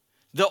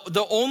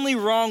 The only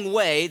wrong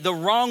way, the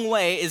wrong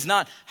way is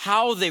not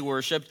how they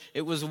worshiped,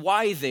 it was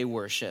why they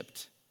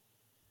worshiped.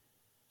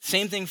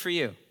 Same thing for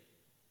you.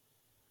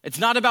 It's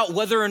not about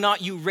whether or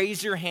not you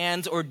raise your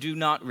hands or do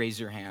not raise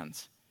your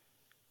hands.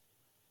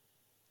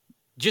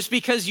 Just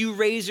because you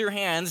raise your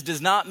hands does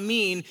not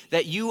mean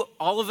that you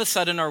all of a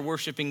sudden are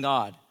worshiping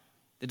God.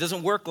 It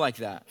doesn't work like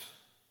that.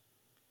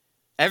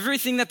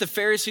 Everything that the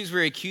Pharisees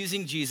were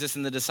accusing Jesus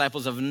and the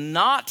disciples of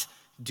not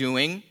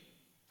doing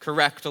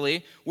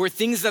correctly were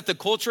things that the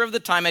culture of the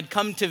time had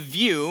come to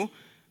view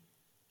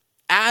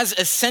as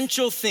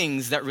essential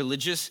things that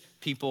religious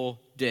people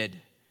did.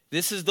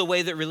 This is the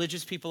way that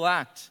religious people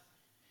act.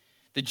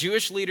 The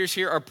Jewish leaders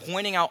here are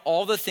pointing out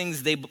all the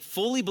things they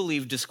fully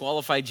believe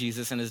disqualified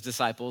Jesus and his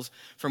disciples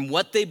from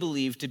what they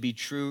believe to be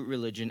true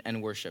religion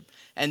and worship.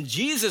 And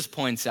Jesus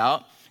points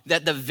out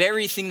that the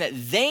very thing that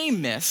they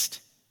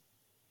missed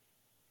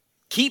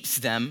keeps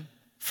them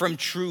from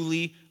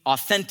truly,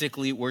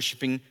 authentically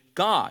worshiping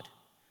God,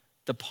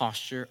 the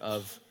posture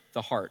of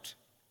the heart.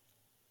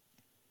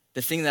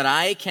 The thing that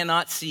I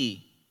cannot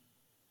see,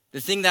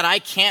 the thing that I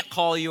can't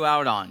call you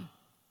out on,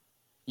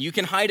 you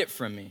can hide it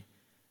from me.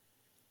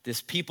 This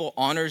people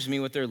honors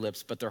me with their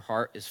lips, but their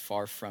heart is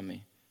far from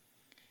me.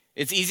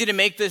 It's easy to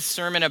make this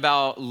sermon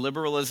about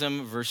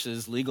liberalism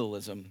versus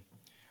legalism.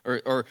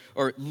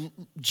 Or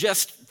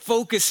just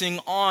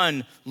focusing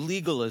on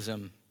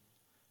legalism.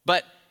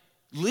 But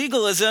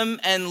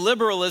legalism and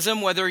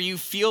liberalism, whether you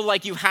feel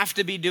like you have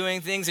to be doing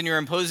things and you're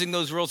imposing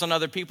those rules on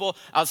other people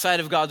outside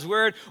of God's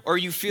word, or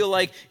you feel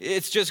like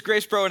it's just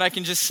grace, bro, and I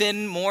can just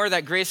sin more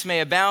that grace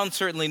may abound,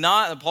 certainly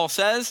not, Paul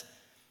says.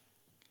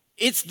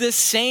 It's the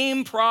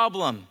same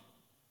problem.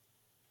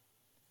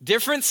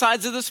 Different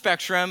sides of the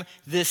spectrum,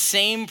 the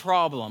same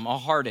problem, a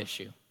heart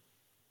issue.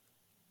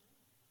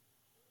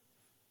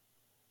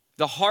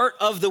 The heart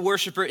of the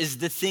worshiper is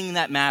the thing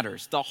that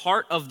matters. The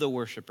heart of the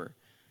worshiper.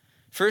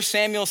 1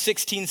 Samuel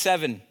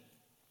 16:7.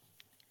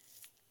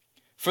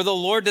 For the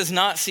Lord does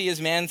not see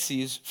as man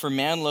sees, for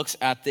man looks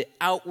at the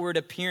outward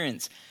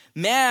appearance.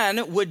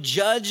 Man would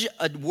judge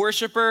a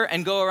worshiper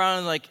and go around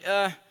and like,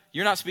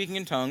 you're not speaking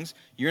in tongues,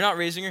 you're not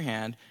raising your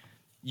hand,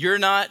 you're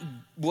not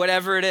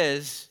whatever it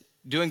is,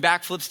 doing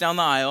backflips down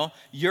the aisle,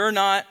 you're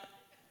not,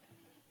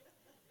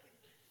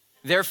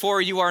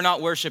 therefore you are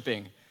not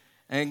worshiping.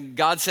 And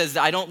God says,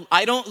 I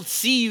don't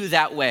see you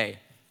that way.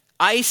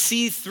 I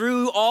see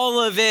through all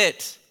of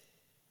it.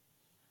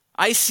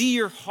 I see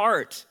your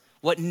heart,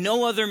 what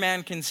no other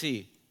man can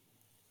see.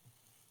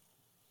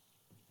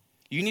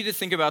 You need to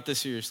think about this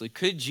seriously.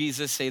 Could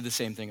Jesus say the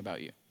same thing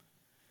about you?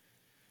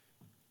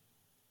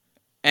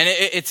 And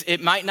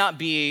it might not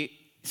be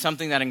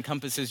something that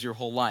encompasses your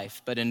whole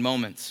life, but in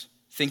moments,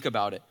 think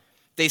about it.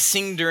 They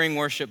sing during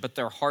worship, but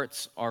their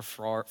hearts are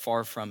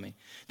far from me.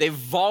 They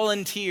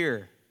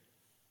volunteer,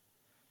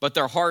 but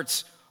their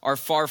hearts are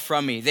far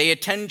from me. They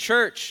attend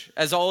church,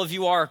 as all of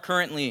you are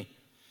currently,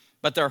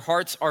 but their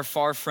hearts are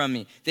far from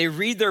me. They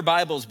read their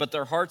Bibles, but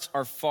their hearts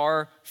are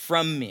far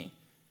from me.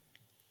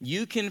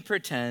 You can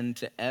pretend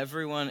to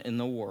everyone in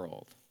the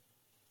world,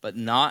 but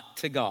not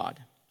to God.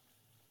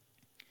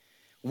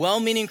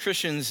 Well-meaning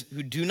Christians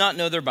who do not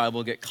know their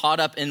Bible get caught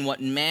up in what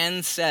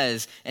man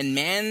says and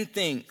man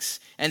thinks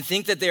and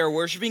think that they are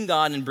worshiping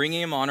God and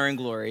bringing him honor and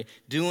glory,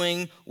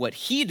 doing what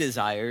he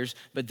desires,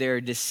 but they are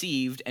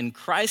deceived, and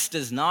Christ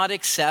does not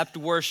accept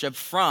worship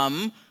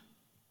from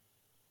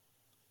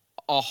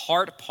a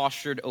heart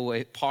postured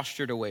away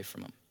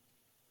from him.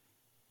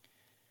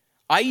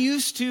 I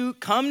used to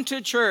come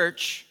to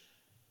church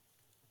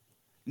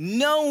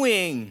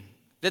knowing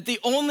that the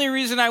only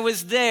reason I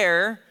was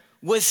there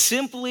was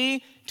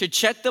simply to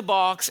check the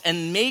box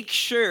and make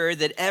sure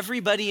that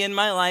everybody in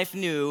my life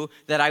knew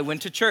that I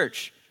went to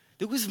church.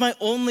 That was my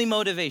only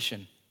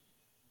motivation.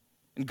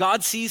 And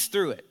God sees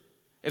through it.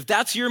 If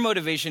that's your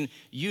motivation,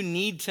 you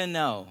need to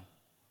know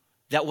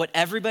that what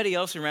everybody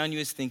else around you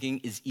is thinking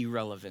is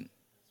irrelevant.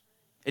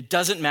 It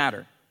doesn't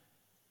matter.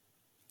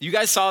 You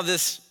guys saw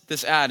this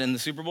ad in the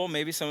Super Bowl,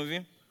 maybe some of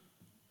you?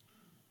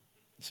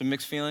 Some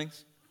mixed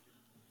feelings?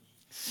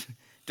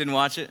 Didn't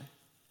watch it?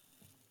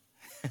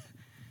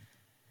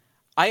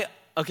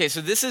 Okay,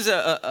 so this is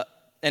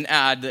an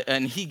ad,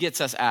 and He Gets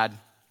Us ad.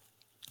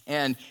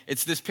 And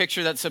it's this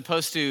picture that's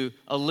supposed to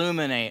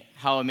illuminate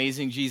how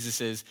amazing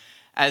Jesus is,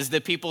 as the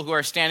people who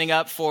are standing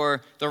up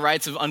for the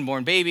rights of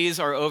unborn babies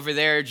are over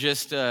there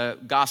just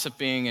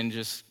gossiping and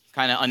just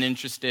kind of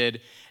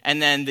uninterested.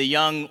 And then the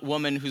young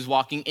woman who's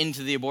walking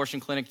into the abortion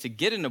clinic to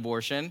get an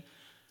abortion,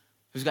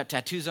 who's got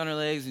tattoos on her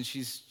legs, and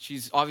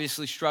she's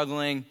obviously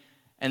struggling.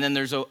 And then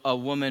there's a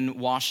woman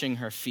washing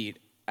her feet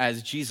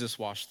as Jesus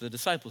washed the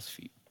disciples'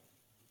 feet.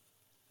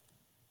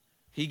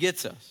 He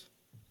gets us.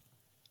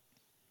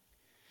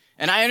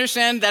 And I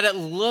understand that it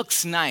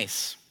looks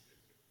nice.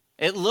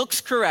 It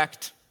looks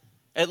correct.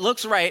 It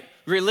looks right.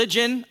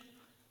 Religion,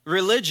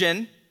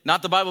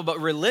 not the Bible, but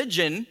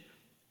religion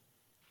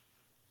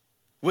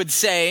would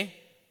say,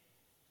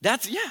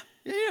 That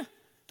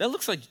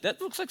looks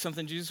like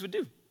something Jesus would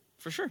do,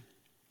 for sure.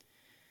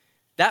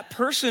 That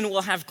person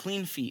will have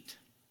clean feet.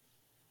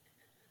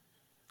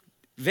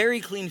 Very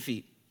clean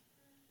feet.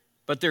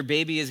 But their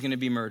baby is going to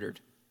be murdered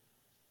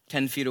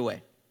 10 feet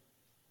away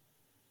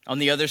on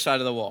the other side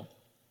of the wall.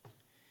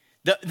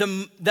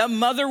 The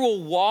mother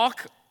will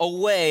walk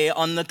away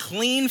on the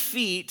clean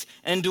feet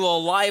into a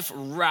life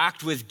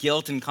racked with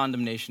guilt and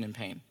condemnation and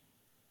pain.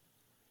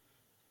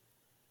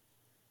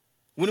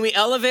 When we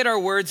elevate our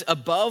words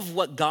above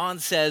what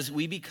God says,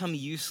 we become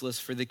useless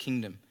for the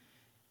kingdom.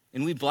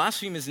 And we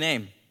blaspheme his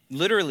name.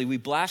 Literally, we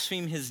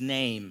blaspheme his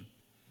name.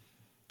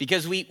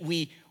 Because we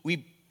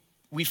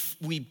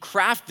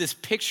craft this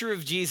picture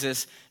of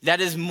Jesus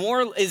that is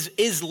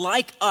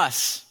like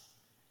us.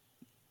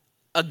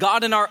 A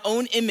God in our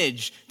own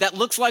image that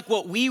looks like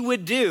what we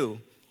would do.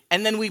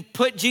 And then we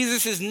put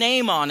Jesus'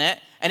 name on it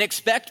and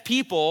expect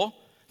people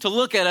to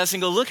look at us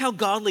and go, look how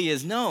godly he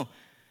is. No,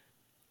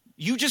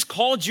 you just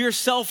called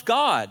yourself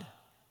God.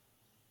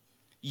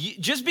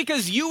 Just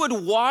because you would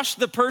wash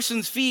the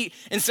person's feet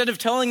instead of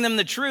telling them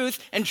the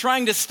truth and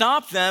trying to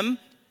stop them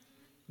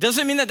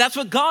doesn't mean that that's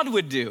what God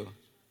would do.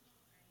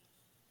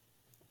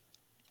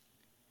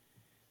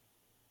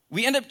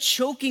 We end up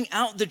choking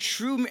out the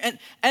true,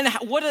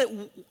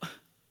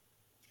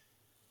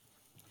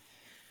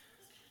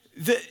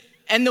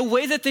 the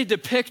way that they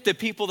depict the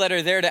people that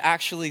are there to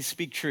actually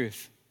speak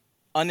truth,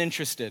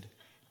 uninterested.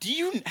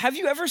 Have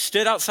you ever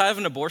stood outside of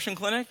an abortion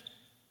clinic?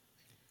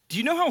 Do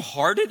you know how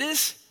hard it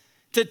is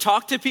to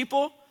talk to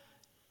people?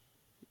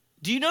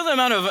 Do you know the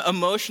amount of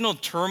emotional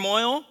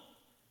turmoil?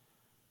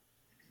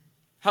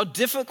 How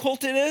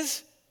difficult it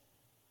is?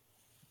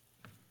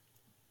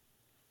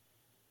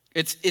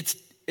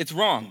 It's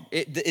wrong.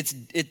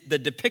 The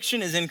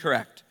depiction is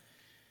incorrect.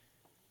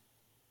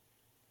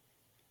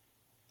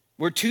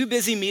 We're too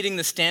busy meeting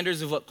the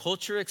standards of what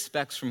culture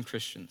expects from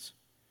Christians.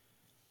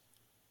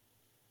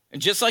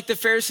 And just like the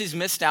Pharisees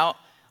missed out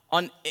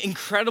on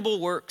incredible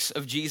works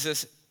of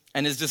Jesus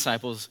and his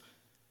disciples,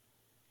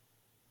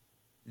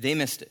 they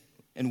missed it,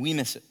 and we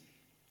miss it.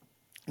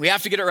 We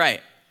have to get it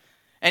right.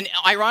 And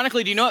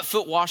ironically, do you know what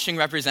foot washing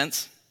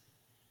represents?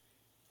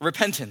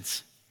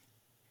 Repentance.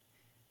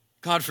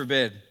 God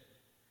forbid.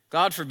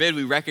 God forbid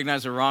we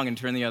recognize we're wrong and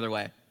turn the other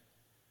way.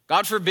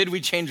 God forbid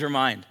we change our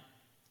mind.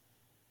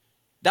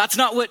 That's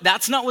not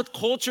what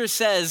culture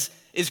says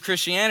is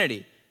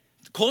Christianity.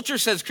 Culture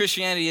says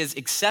Christianity is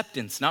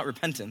acceptance, not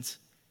repentance.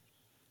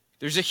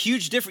 There's a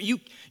huge difference.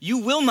 You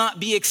will not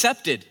be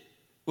accepted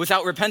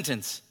without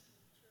repentance.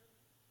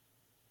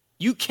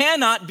 You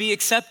cannot be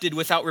accepted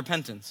without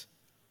repentance.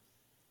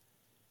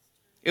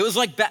 It was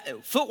like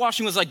foot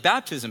washing was like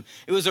baptism.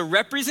 It was a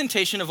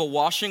representation of a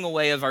washing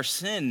away of our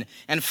sin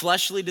and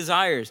fleshly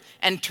desires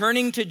and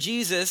turning to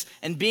Jesus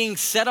and being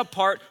set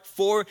apart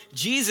for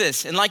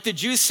Jesus. And like the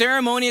Jews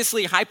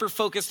ceremoniously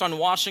hyper-focused on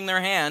washing their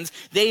hands,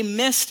 they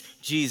missed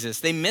Jesus.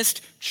 They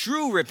missed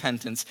true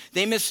repentance.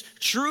 They missed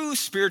true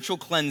spiritual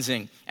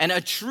cleansing and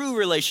a true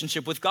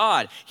relationship with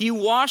God. He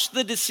washed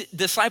the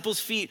disciples'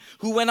 feet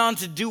who went on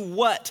to do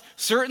what?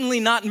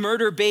 Certainly not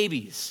murder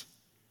babies.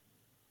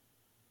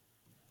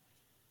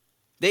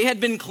 They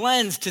had been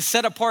cleansed to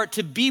set apart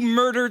to be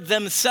murdered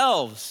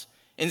themselves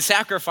in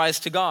sacrifice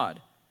to God.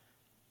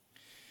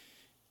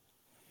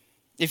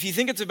 If you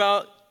think it's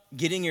about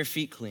getting your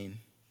feet clean,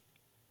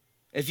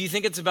 if you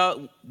think it's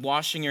about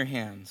washing your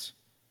hands,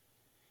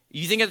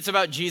 you think it's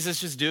about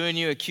Jesus just doing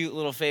you a cute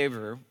little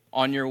favor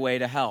on your way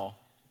to hell,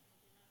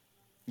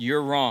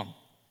 you're wrong.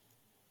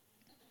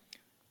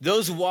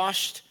 Those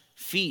washed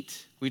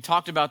feet, we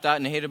talked about that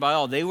in Hated by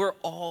All, they were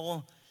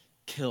all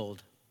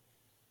killed.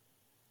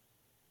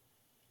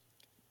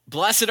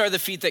 Blessed are the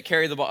feet that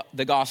carry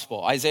the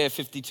gospel, Isaiah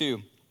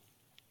 52.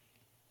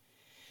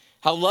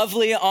 How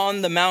lovely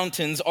on the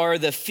mountains are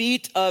the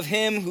feet of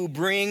him who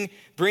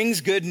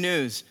brings good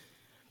news.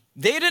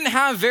 They didn't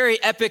have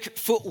very epic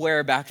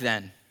footwear back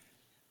then.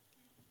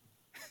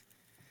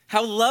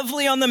 How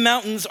lovely on the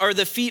mountains are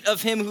the feet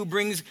of him who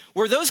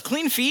were those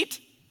clean feet?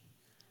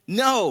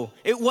 No,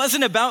 it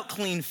wasn't about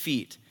clean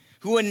feet.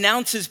 Who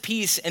announces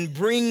peace and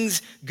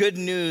brings good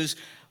news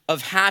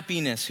of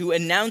happiness, who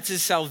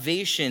announces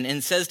salvation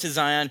and says to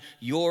Zion,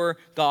 your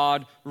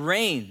God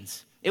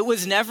reigns. It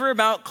was never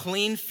about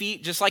clean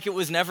feet, just like it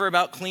was never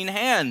about clean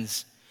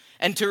hands.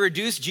 And to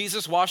reduce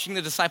Jesus washing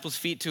the disciples'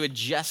 feet to a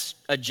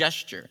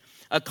gesture,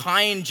 a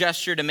kind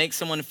gesture to make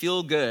someone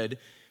feel good,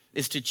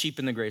 is to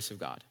cheapen the grace of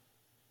God.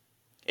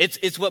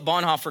 It's what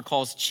Bonhoeffer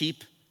calls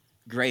cheap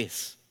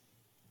grace.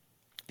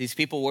 These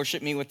people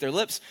worship me with their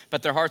lips,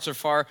 but their hearts are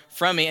far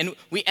from me. And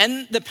we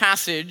end the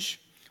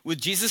passage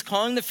with Jesus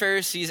calling the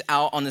Pharisees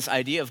out on this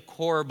idea of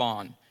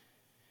korban.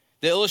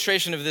 The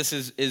illustration of this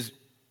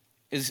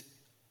is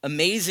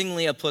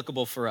amazingly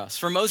applicable for us.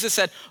 For Moses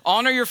said,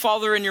 honor your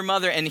father and your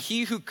mother, and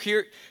he who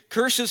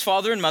curses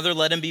father and mother,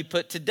 let him be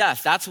put to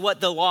death. That's what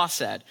the law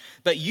said.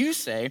 But you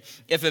say,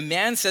 if a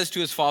man says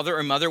to his father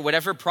or mother,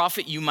 whatever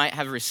profit you might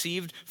have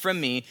received from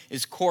me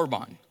is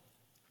korban,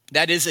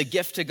 that is a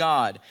gift to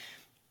God,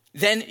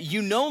 then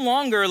you no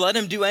longer let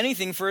him do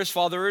anything for his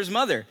father or his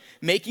mother,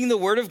 making the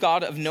word of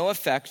God of no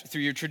effect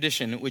through your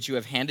tradition, which you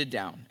have handed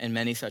down, and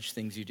many such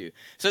things you do.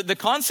 So the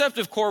concept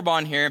of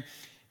korban here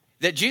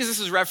that Jesus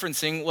is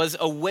referencing was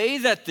a way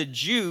that the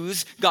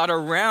Jews got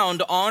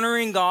around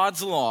honoring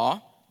God's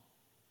law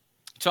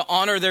to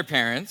honor their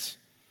parents,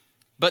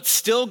 but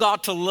still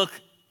got to look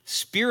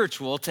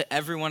spiritual to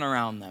everyone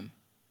around them.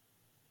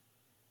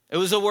 It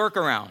was a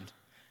workaround.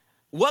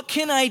 What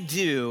can I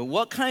do?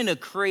 What kind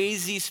of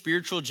crazy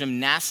spiritual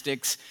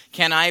gymnastics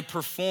can I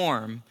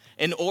perform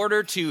in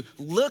order to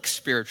look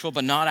spiritual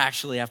but not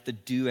actually have to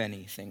do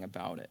anything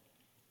about it?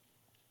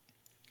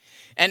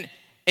 And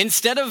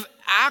instead of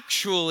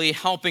actually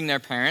helping their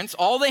parents,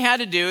 all they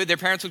had to do, their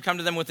parents would come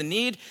to them with a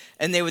need,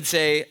 and they would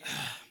say,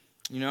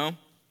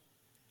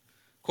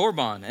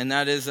 korban, and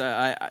that is,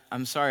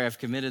 I'm sorry, I've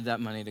committed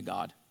that money to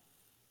God.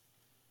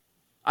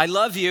 I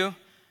love you,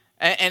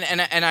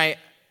 and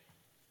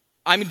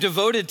I'm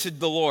devoted to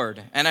the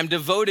Lord, and I'm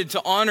devoted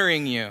to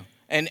honoring you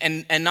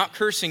and not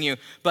cursing you,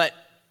 but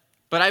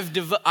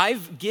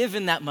I've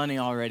given that money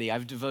already.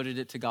 I've devoted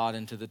it to God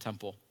and to the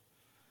temple.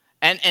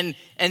 And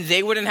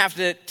they wouldn't have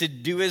to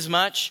do as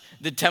much.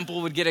 The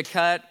temple would get a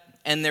cut,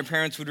 and their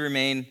parents would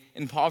remain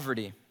in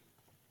poverty.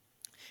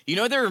 You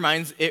know what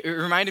it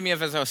reminded me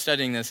of as I was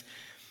studying this?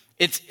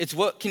 It's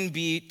what can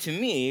be, to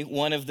me,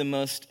 one of the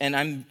most, and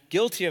I'm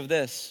guilty of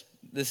this.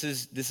 This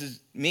is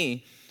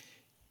me.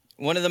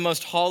 One of the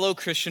most hollow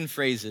Christian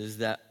phrases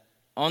that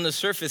on the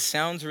surface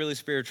sounds really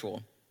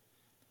spiritual,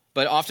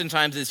 but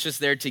oftentimes it's just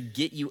there to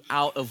get you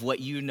out of what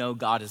you know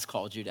God has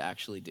called you to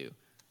actually do.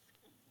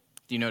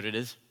 Do you know what it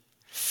is?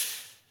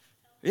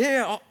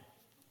 Yeah,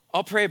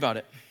 I'll pray about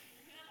it.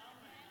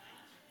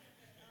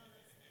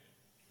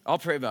 I'll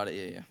pray about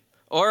it, yeah.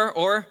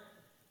 Or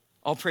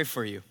I'll pray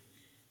for you.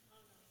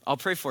 I'll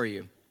pray for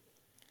you.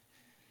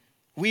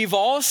 We've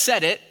all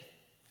said it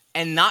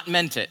and not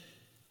meant it.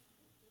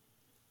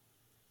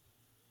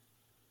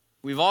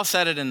 We've all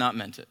said it and not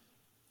meant it.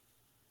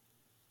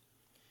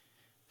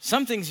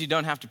 Some things you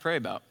don't have to pray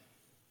about.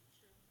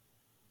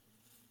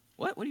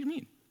 What? What do you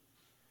mean?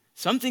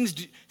 Some things,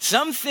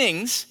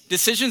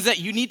 decisions that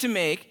you need to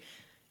make,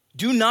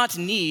 do not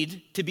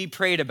need to be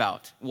prayed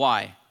about.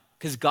 Why?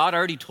 Because God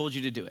already told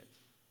you to do it.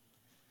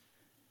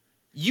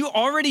 You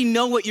already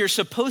know what you're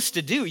supposed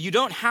to do. You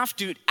don't have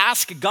to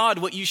ask God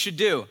what you should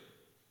do.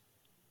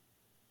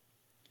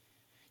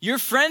 Your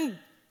friend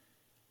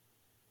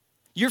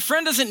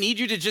doesn't need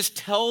you to just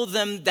tell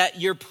them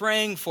that you're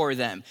praying for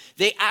them.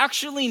 They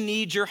actually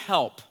need your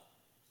help,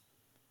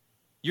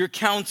 your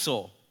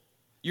counsel,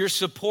 your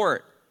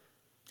support,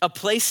 a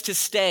place to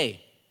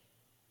stay,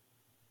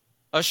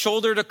 a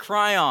shoulder to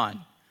cry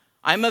on.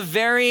 I'm a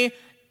very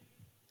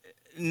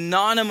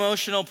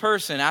non-emotional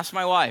person. Ask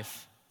my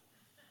wife.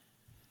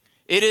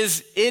 It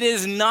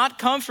is not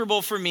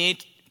comfortable for me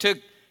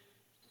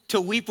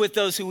to weep with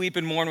those who weep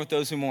and mourn with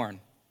those who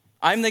mourn.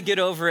 I'm the get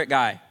over it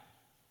guy.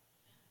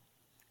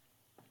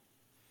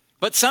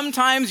 But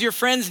sometimes your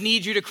friends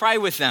need you to cry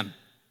with them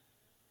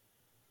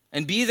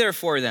and be there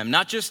for them,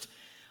 not just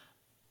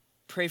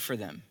pray for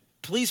them.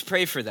 Please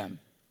pray for them.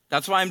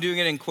 That's why I'm doing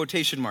it in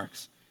quotation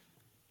marks.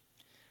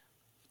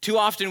 Too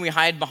often we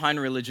hide behind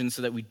religion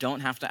so that we don't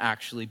have to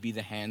actually be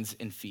the hands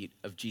and feet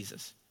of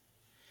Jesus.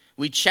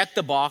 We check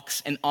the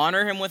box and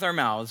honor him with our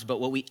mouths, but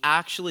what we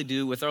actually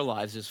do with our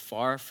lives is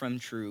far from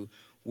true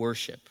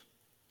worship.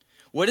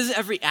 What does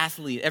every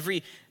athlete,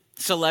 every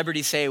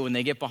celebrity say when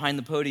they get behind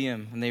the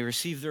podium and they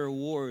receive their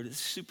award? It's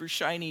a super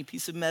shiny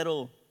piece of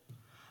metal.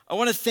 I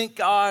want to thank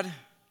God.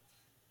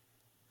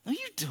 No,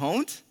 you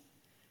don't.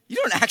 You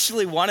don't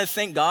actually want to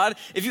thank God.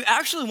 If you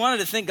actually wanted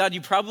to thank God,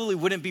 you probably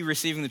wouldn't be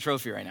receiving the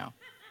trophy right now.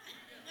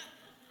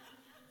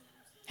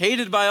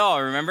 Hated by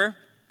all, remember?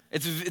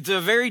 It's a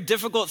very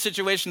difficult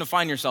situation to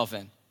find yourself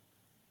in.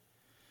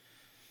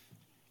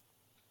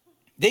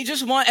 They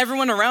just want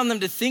everyone around them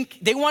to think,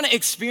 they want to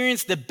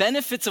experience the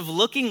benefits of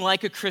looking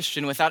like a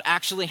Christian without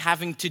actually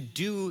having to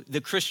do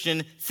the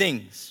Christian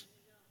things.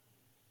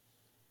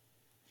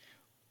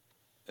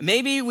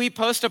 Maybe we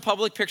post a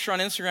public picture on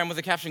Instagram with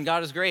the caption,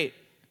 God is great.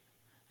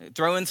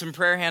 Throw in some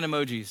prayer hand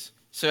emojis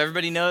so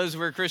everybody knows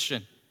we're a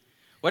Christian.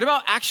 What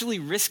about actually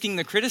risking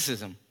the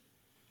criticism?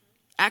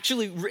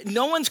 Actually,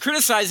 no one's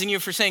criticizing you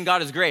for saying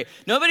God is great.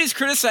 Nobody's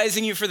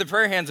criticizing you for the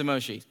prayer hands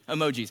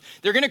emojis.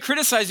 They're going to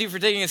criticize you for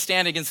taking a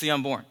stand against the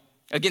unborn,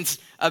 against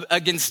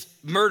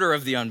murder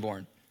of the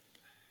unborn.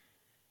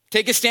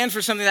 Take a stand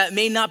for something that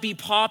may not be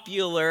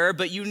popular,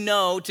 but you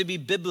know to be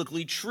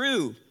biblically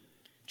true.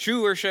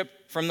 True worship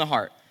from the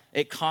heart.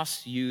 it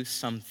costs you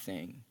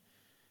something.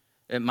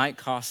 It might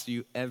cost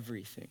you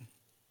everything.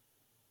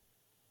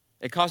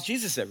 It cost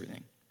Jesus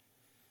everything.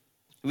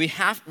 We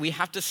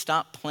have to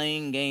stop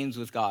playing games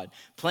with God,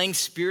 playing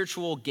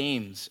spiritual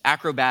games,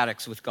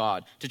 acrobatics with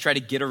God to try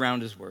to get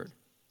around his word.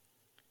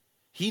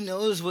 He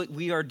knows what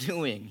we are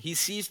doing. He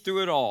sees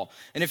through it all.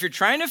 And if you're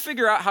trying to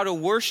figure out how to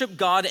worship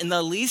God in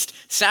the least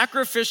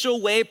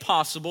sacrificial way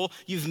possible,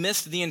 you've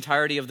missed the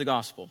entirety of the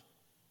gospel.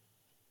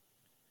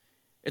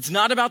 It's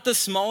not about the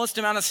smallest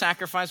amount of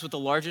sacrifice with the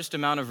largest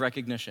amount of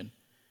recognition.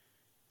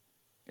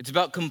 It's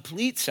about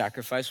complete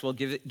sacrifice while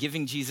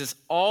giving Jesus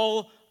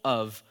all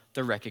of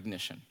the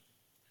recognition.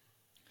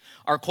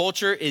 Our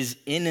culture is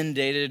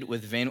inundated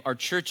with our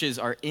churches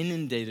are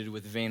inundated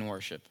with vain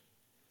worship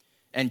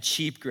and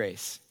cheap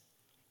grace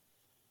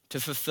to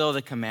fulfill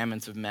the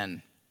commandments of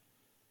men.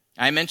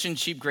 I mentioned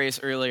cheap grace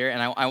earlier,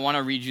 and I want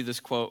to read you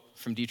this quote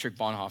from Dietrich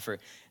Bonhoeffer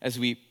as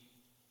we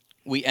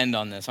end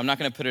on this. I'm not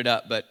going to put it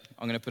up, but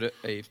I'm going to put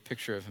a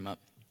picture of him up.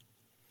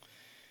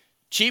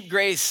 Cheap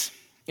grace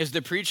is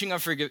the preaching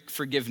of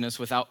forgiveness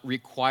without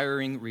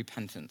requiring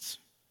repentance.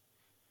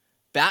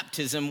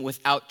 Baptism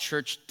without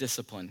church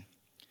discipline.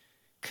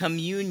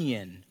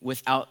 Communion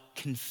without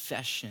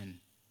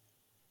confession.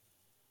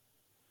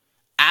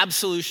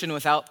 Absolution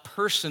without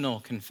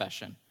personal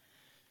confession.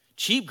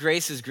 Cheap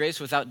grace is grace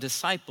without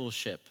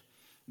discipleship.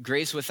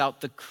 Grace without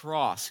the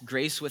cross.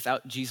 Grace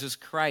without Jesus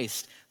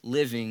Christ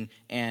living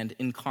and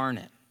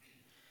incarnate.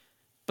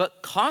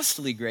 But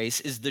costly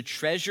grace is the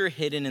treasure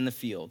hidden in the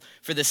field.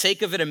 For the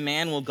sake of it, a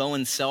man will go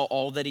and sell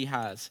all that he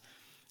has.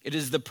 It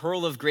is the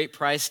pearl of great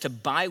price to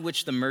buy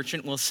which the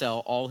merchant will sell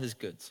all his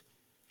goods.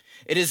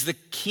 It is the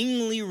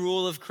kingly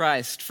rule of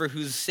Christ, for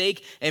whose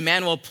sake a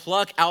man will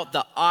pluck out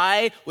the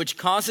eye which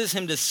causes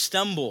him to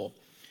stumble.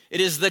 It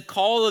is the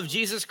call of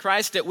Jesus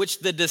Christ at which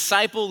the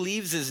disciple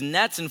leaves his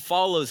nets and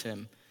follows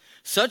him.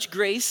 Such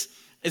grace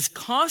is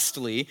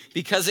costly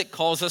because it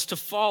calls us to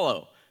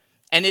follow.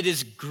 And it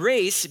is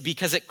grace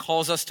because it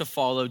calls us to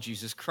follow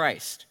Jesus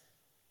Christ.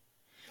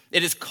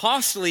 It is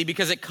costly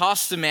because it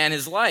costs a man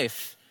his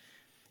life.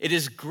 It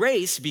is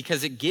grace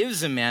because it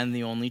gives a man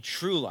the only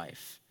true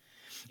life.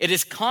 It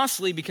is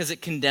costly because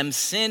it condemns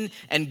sin,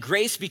 and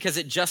grace because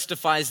it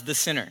justifies the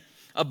sinner.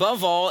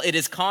 Above all, it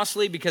is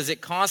costly because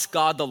it costs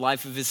God the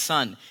life of his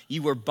son.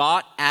 You were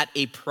bought at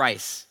a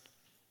price.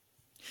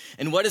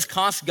 And what has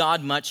cost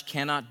God much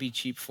cannot be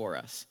cheap for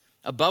us.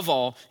 Above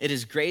all, it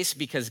is grace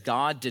because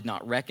God did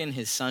not reckon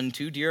his son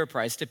too dear a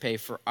price to pay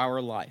for our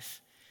life,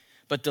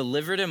 but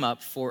delivered him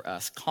up for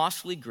us.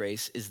 Costly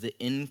grace is the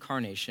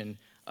incarnation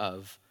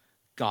of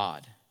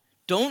God.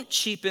 Don't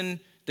cheapen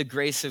the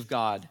grace of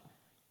God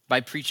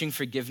by preaching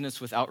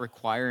forgiveness without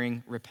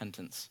requiring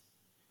repentance.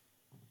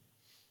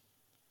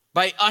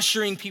 By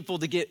ushering people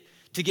to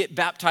get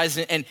baptized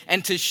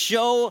and to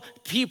show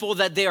people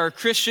that they are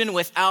Christian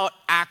without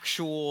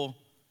actual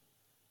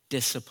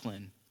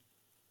discipline.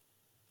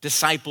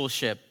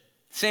 Discipleship.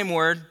 Same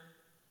word.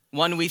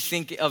 One we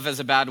think of as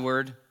a bad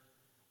word,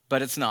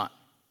 but it's not.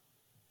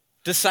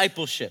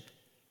 Discipleship.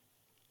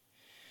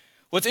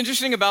 What's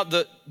interesting about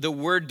the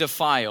word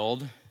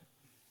defiled,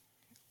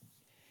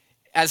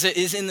 as it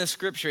is in the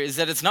scripture, is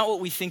that it's not what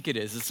we think it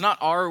is. It's not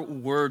our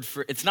word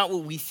for, it's not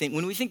what we think.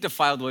 When we think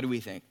defiled, what do we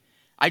think?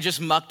 I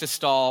just mucked a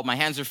stall, my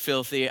hands are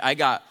filthy, I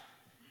got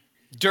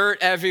dirt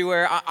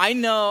everywhere. I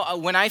know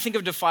when I think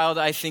of defiled,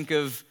 I think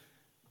of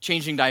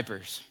changing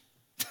diapers.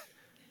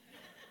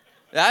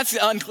 That's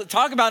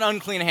talk about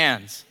unclean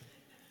hands.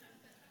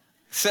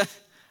 So,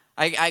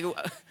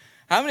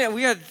 how many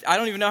we had? I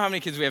don't even know how many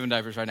kids we have in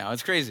diapers right now.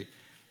 It's crazy.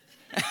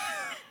 I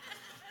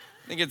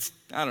think it's,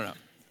 I don't know,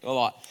 a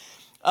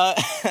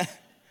lot.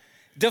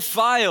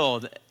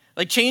 Defiled,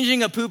 like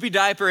changing a poopy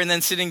diaper and then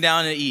sitting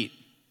down and eat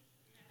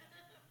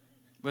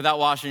without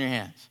washing your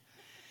hands.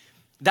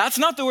 That's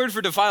not the word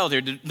for defiled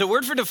here. The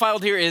word for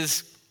defiled here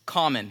is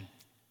common.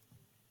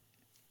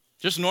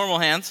 Just normal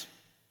hands.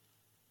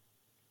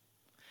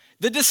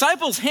 The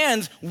disciples'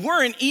 hands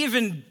weren't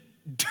even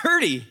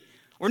dirty.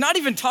 We're not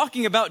even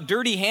talking about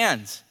dirty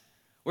hands.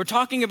 We're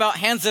talking about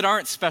hands that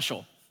aren't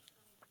special.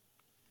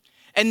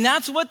 And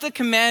that's what the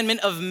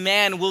commandment of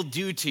man will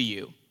do to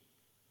you.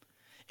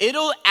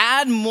 It'll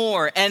add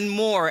more and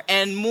more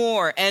and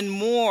more and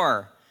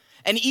more.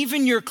 And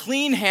even your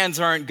clean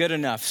hands aren't good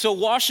enough. So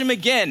wash them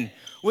again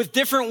with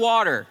different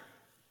water.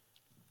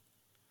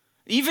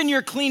 Even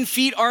your clean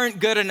feet aren't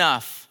good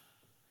enough.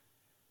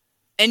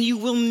 And you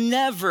will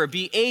never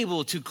be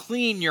able to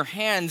clean your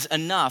hands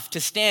enough to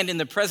stand in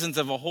the presence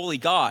of a holy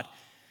God.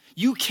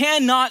 You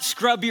cannot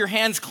scrub your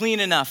hands clean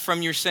enough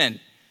from your sin.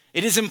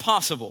 It is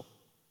impossible.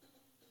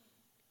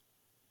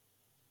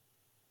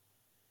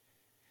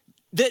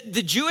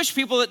 The Jewish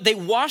people, they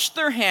washed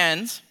their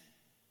hands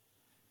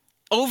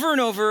over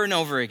and over and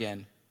over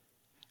again.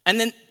 And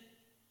then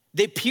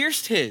they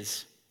pierced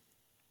his,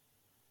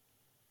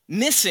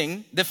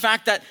 missing the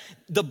fact that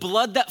the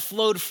blood that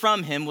flowed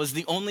from him was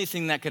the only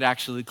thing that could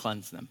actually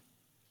cleanse them.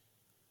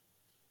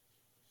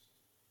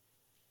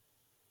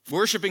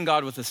 Worshiping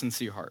God with a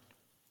sincere heart.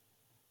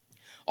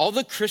 All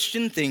the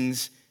Christian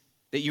things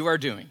that you are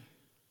doing,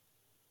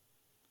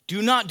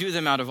 do not do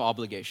them out of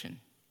obligation.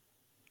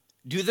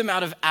 Do them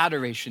out of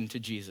adoration to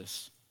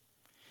Jesus.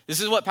 This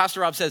is what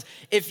Pastor Rob says.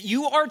 If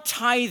you are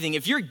tithing,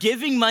 if you're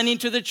giving money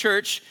to the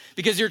church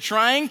because you're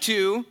trying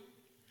to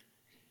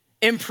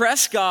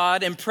impress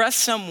God, impress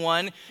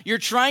someone, you're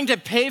trying to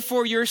pay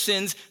for your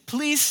sins,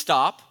 please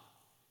stop.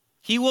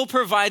 He will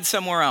provide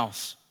somewhere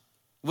else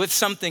with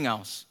something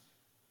else.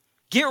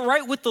 Get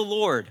right with the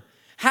Lord.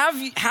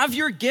 Have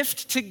your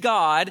gift to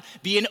God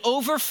be an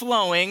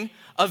overflowing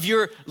of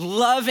your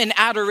love and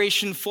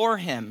adoration for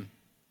him.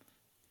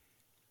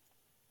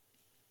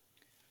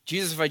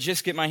 Jesus, if I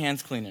just get my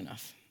hands clean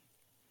enough.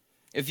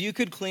 If you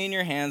could clean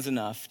your hands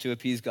enough to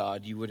appease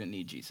God, you wouldn't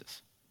need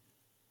Jesus.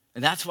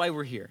 And that's why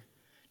we're here,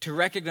 to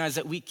recognize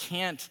that we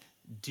can't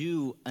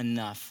do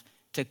enough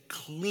to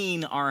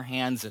clean our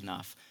hands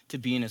enough to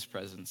be in his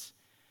presence,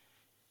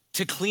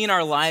 to clean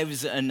our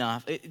lives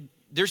enough.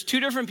 There's two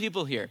different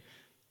people here.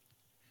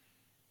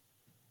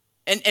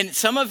 And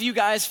some of you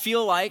guys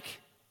feel like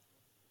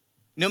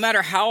no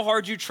matter how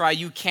hard you try,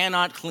 you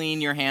cannot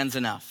clean your hands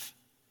enough.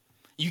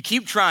 You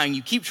keep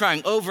trying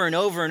over and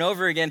over and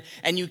over again,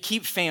 and you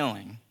keep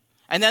failing.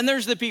 And then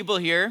there's the people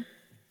here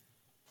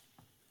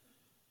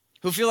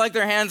who feel like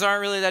their hands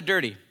aren't really that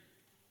dirty.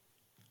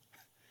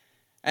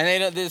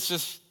 And it's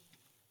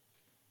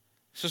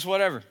just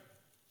whatever.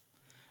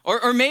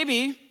 Or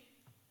maybe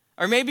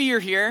you're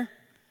here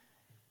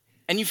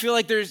and you feel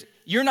like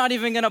you're not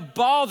even gonna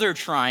bother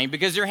trying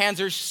because your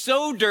hands are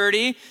so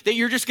dirty that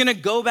you're just gonna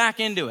go back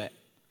into it.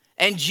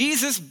 And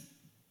Jesus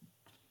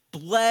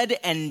bled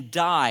and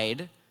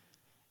died,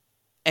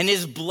 and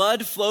his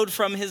blood flowed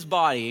from his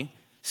body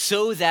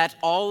so that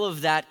all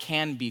of that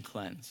can be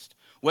cleansed.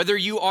 Whether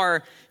you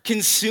are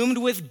consumed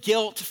with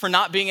guilt for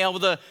not being able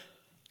to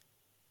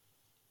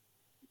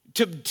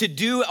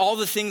do all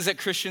the things that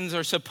Christians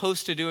are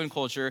supposed to do in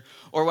culture,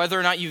 or whether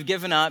or not you've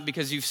given up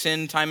because you've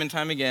sinned time and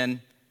time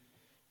again,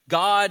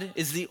 God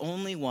is the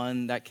only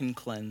one that can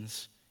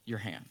cleanse your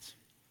hands.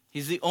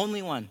 He's the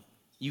only one.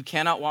 You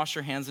cannot wash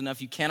your hands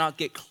enough. You cannot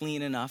get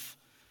clean enough.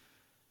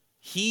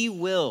 He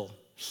will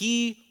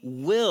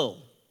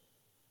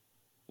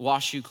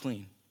wash you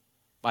clean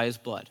by his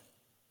blood.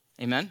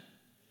 Amen?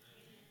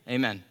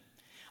 Amen.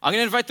 I'm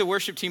going to invite the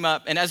worship team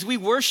up, and as we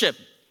worship,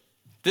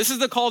 this is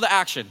the call to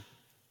action.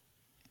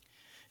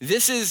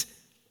 This is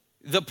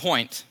the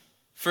point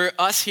for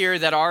us here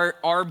that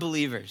are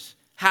believers.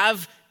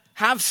 Have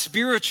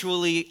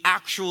spiritually,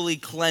 actually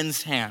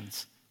cleansed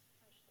hands.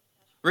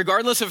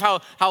 Regardless of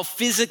how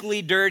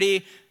physically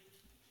dirty,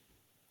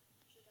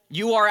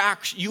 you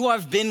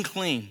have been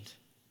cleaned.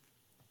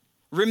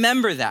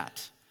 Remember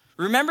that.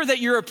 Remember that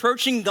you're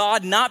approaching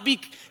God not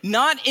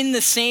in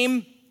the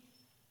same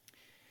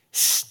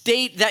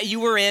state that you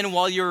were in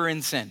while you were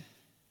in sin.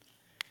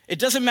 It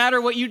doesn't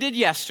matter what you did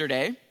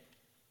yesterday.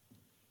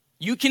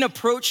 You can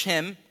approach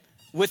him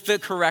with the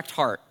correct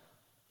heart.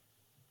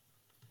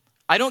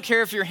 I don't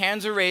care if your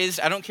hands are raised.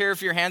 I don't care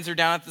if your hands are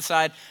down at the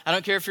side. I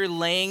don't care if you're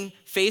laying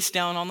face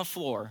down on the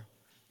floor.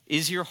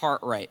 Is your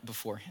heart right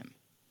before him?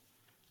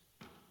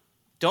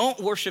 Don't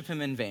worship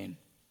him in vain.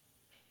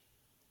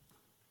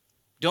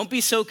 Don't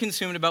be so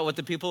consumed about what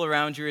the people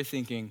around you are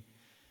thinking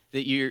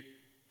that you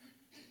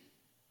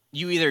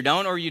either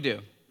don't or you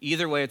do.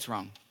 Either way, it's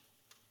wrong.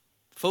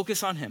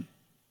 Focus on him.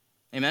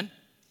 Amen?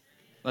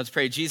 Let's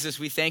pray. Jesus,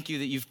 we thank you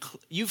that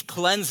you've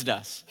cleansed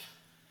us.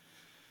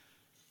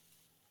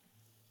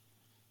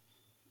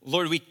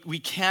 Lord, we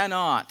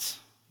cannot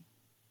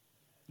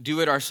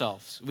do it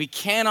ourselves. We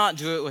cannot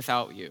do it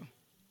without you.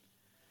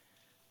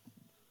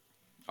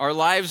 Our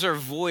lives are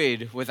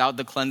void without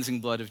the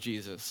cleansing blood of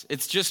Jesus.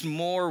 It's just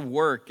more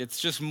work. It's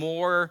just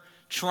more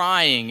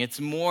trying.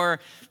 It's more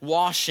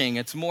washing.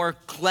 It's more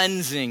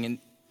cleansing. And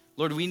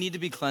Lord, we need to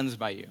be cleansed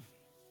by you.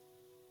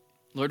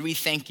 Lord, we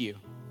thank you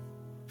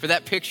for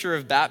that picture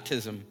of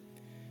baptism.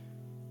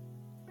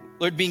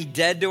 Lord, being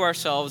dead to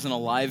ourselves and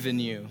alive in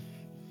you.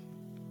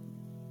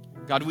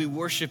 God, we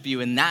worship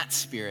you in that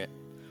spirit.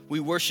 We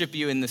worship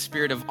you in the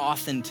spirit of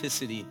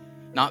authenticity,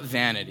 not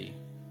vanity.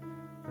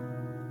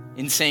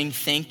 In saying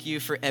thank you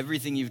for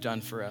everything you've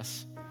done for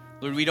us.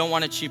 Lord, we don't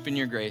want to cheapen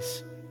your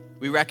grace.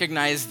 We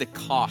recognize the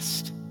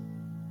cost,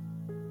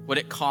 what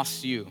it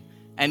costs you,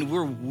 and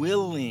we're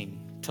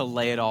willing to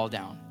lay it all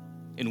down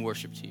in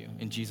worship to you.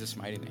 In Jesus'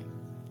 mighty name,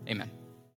 amen.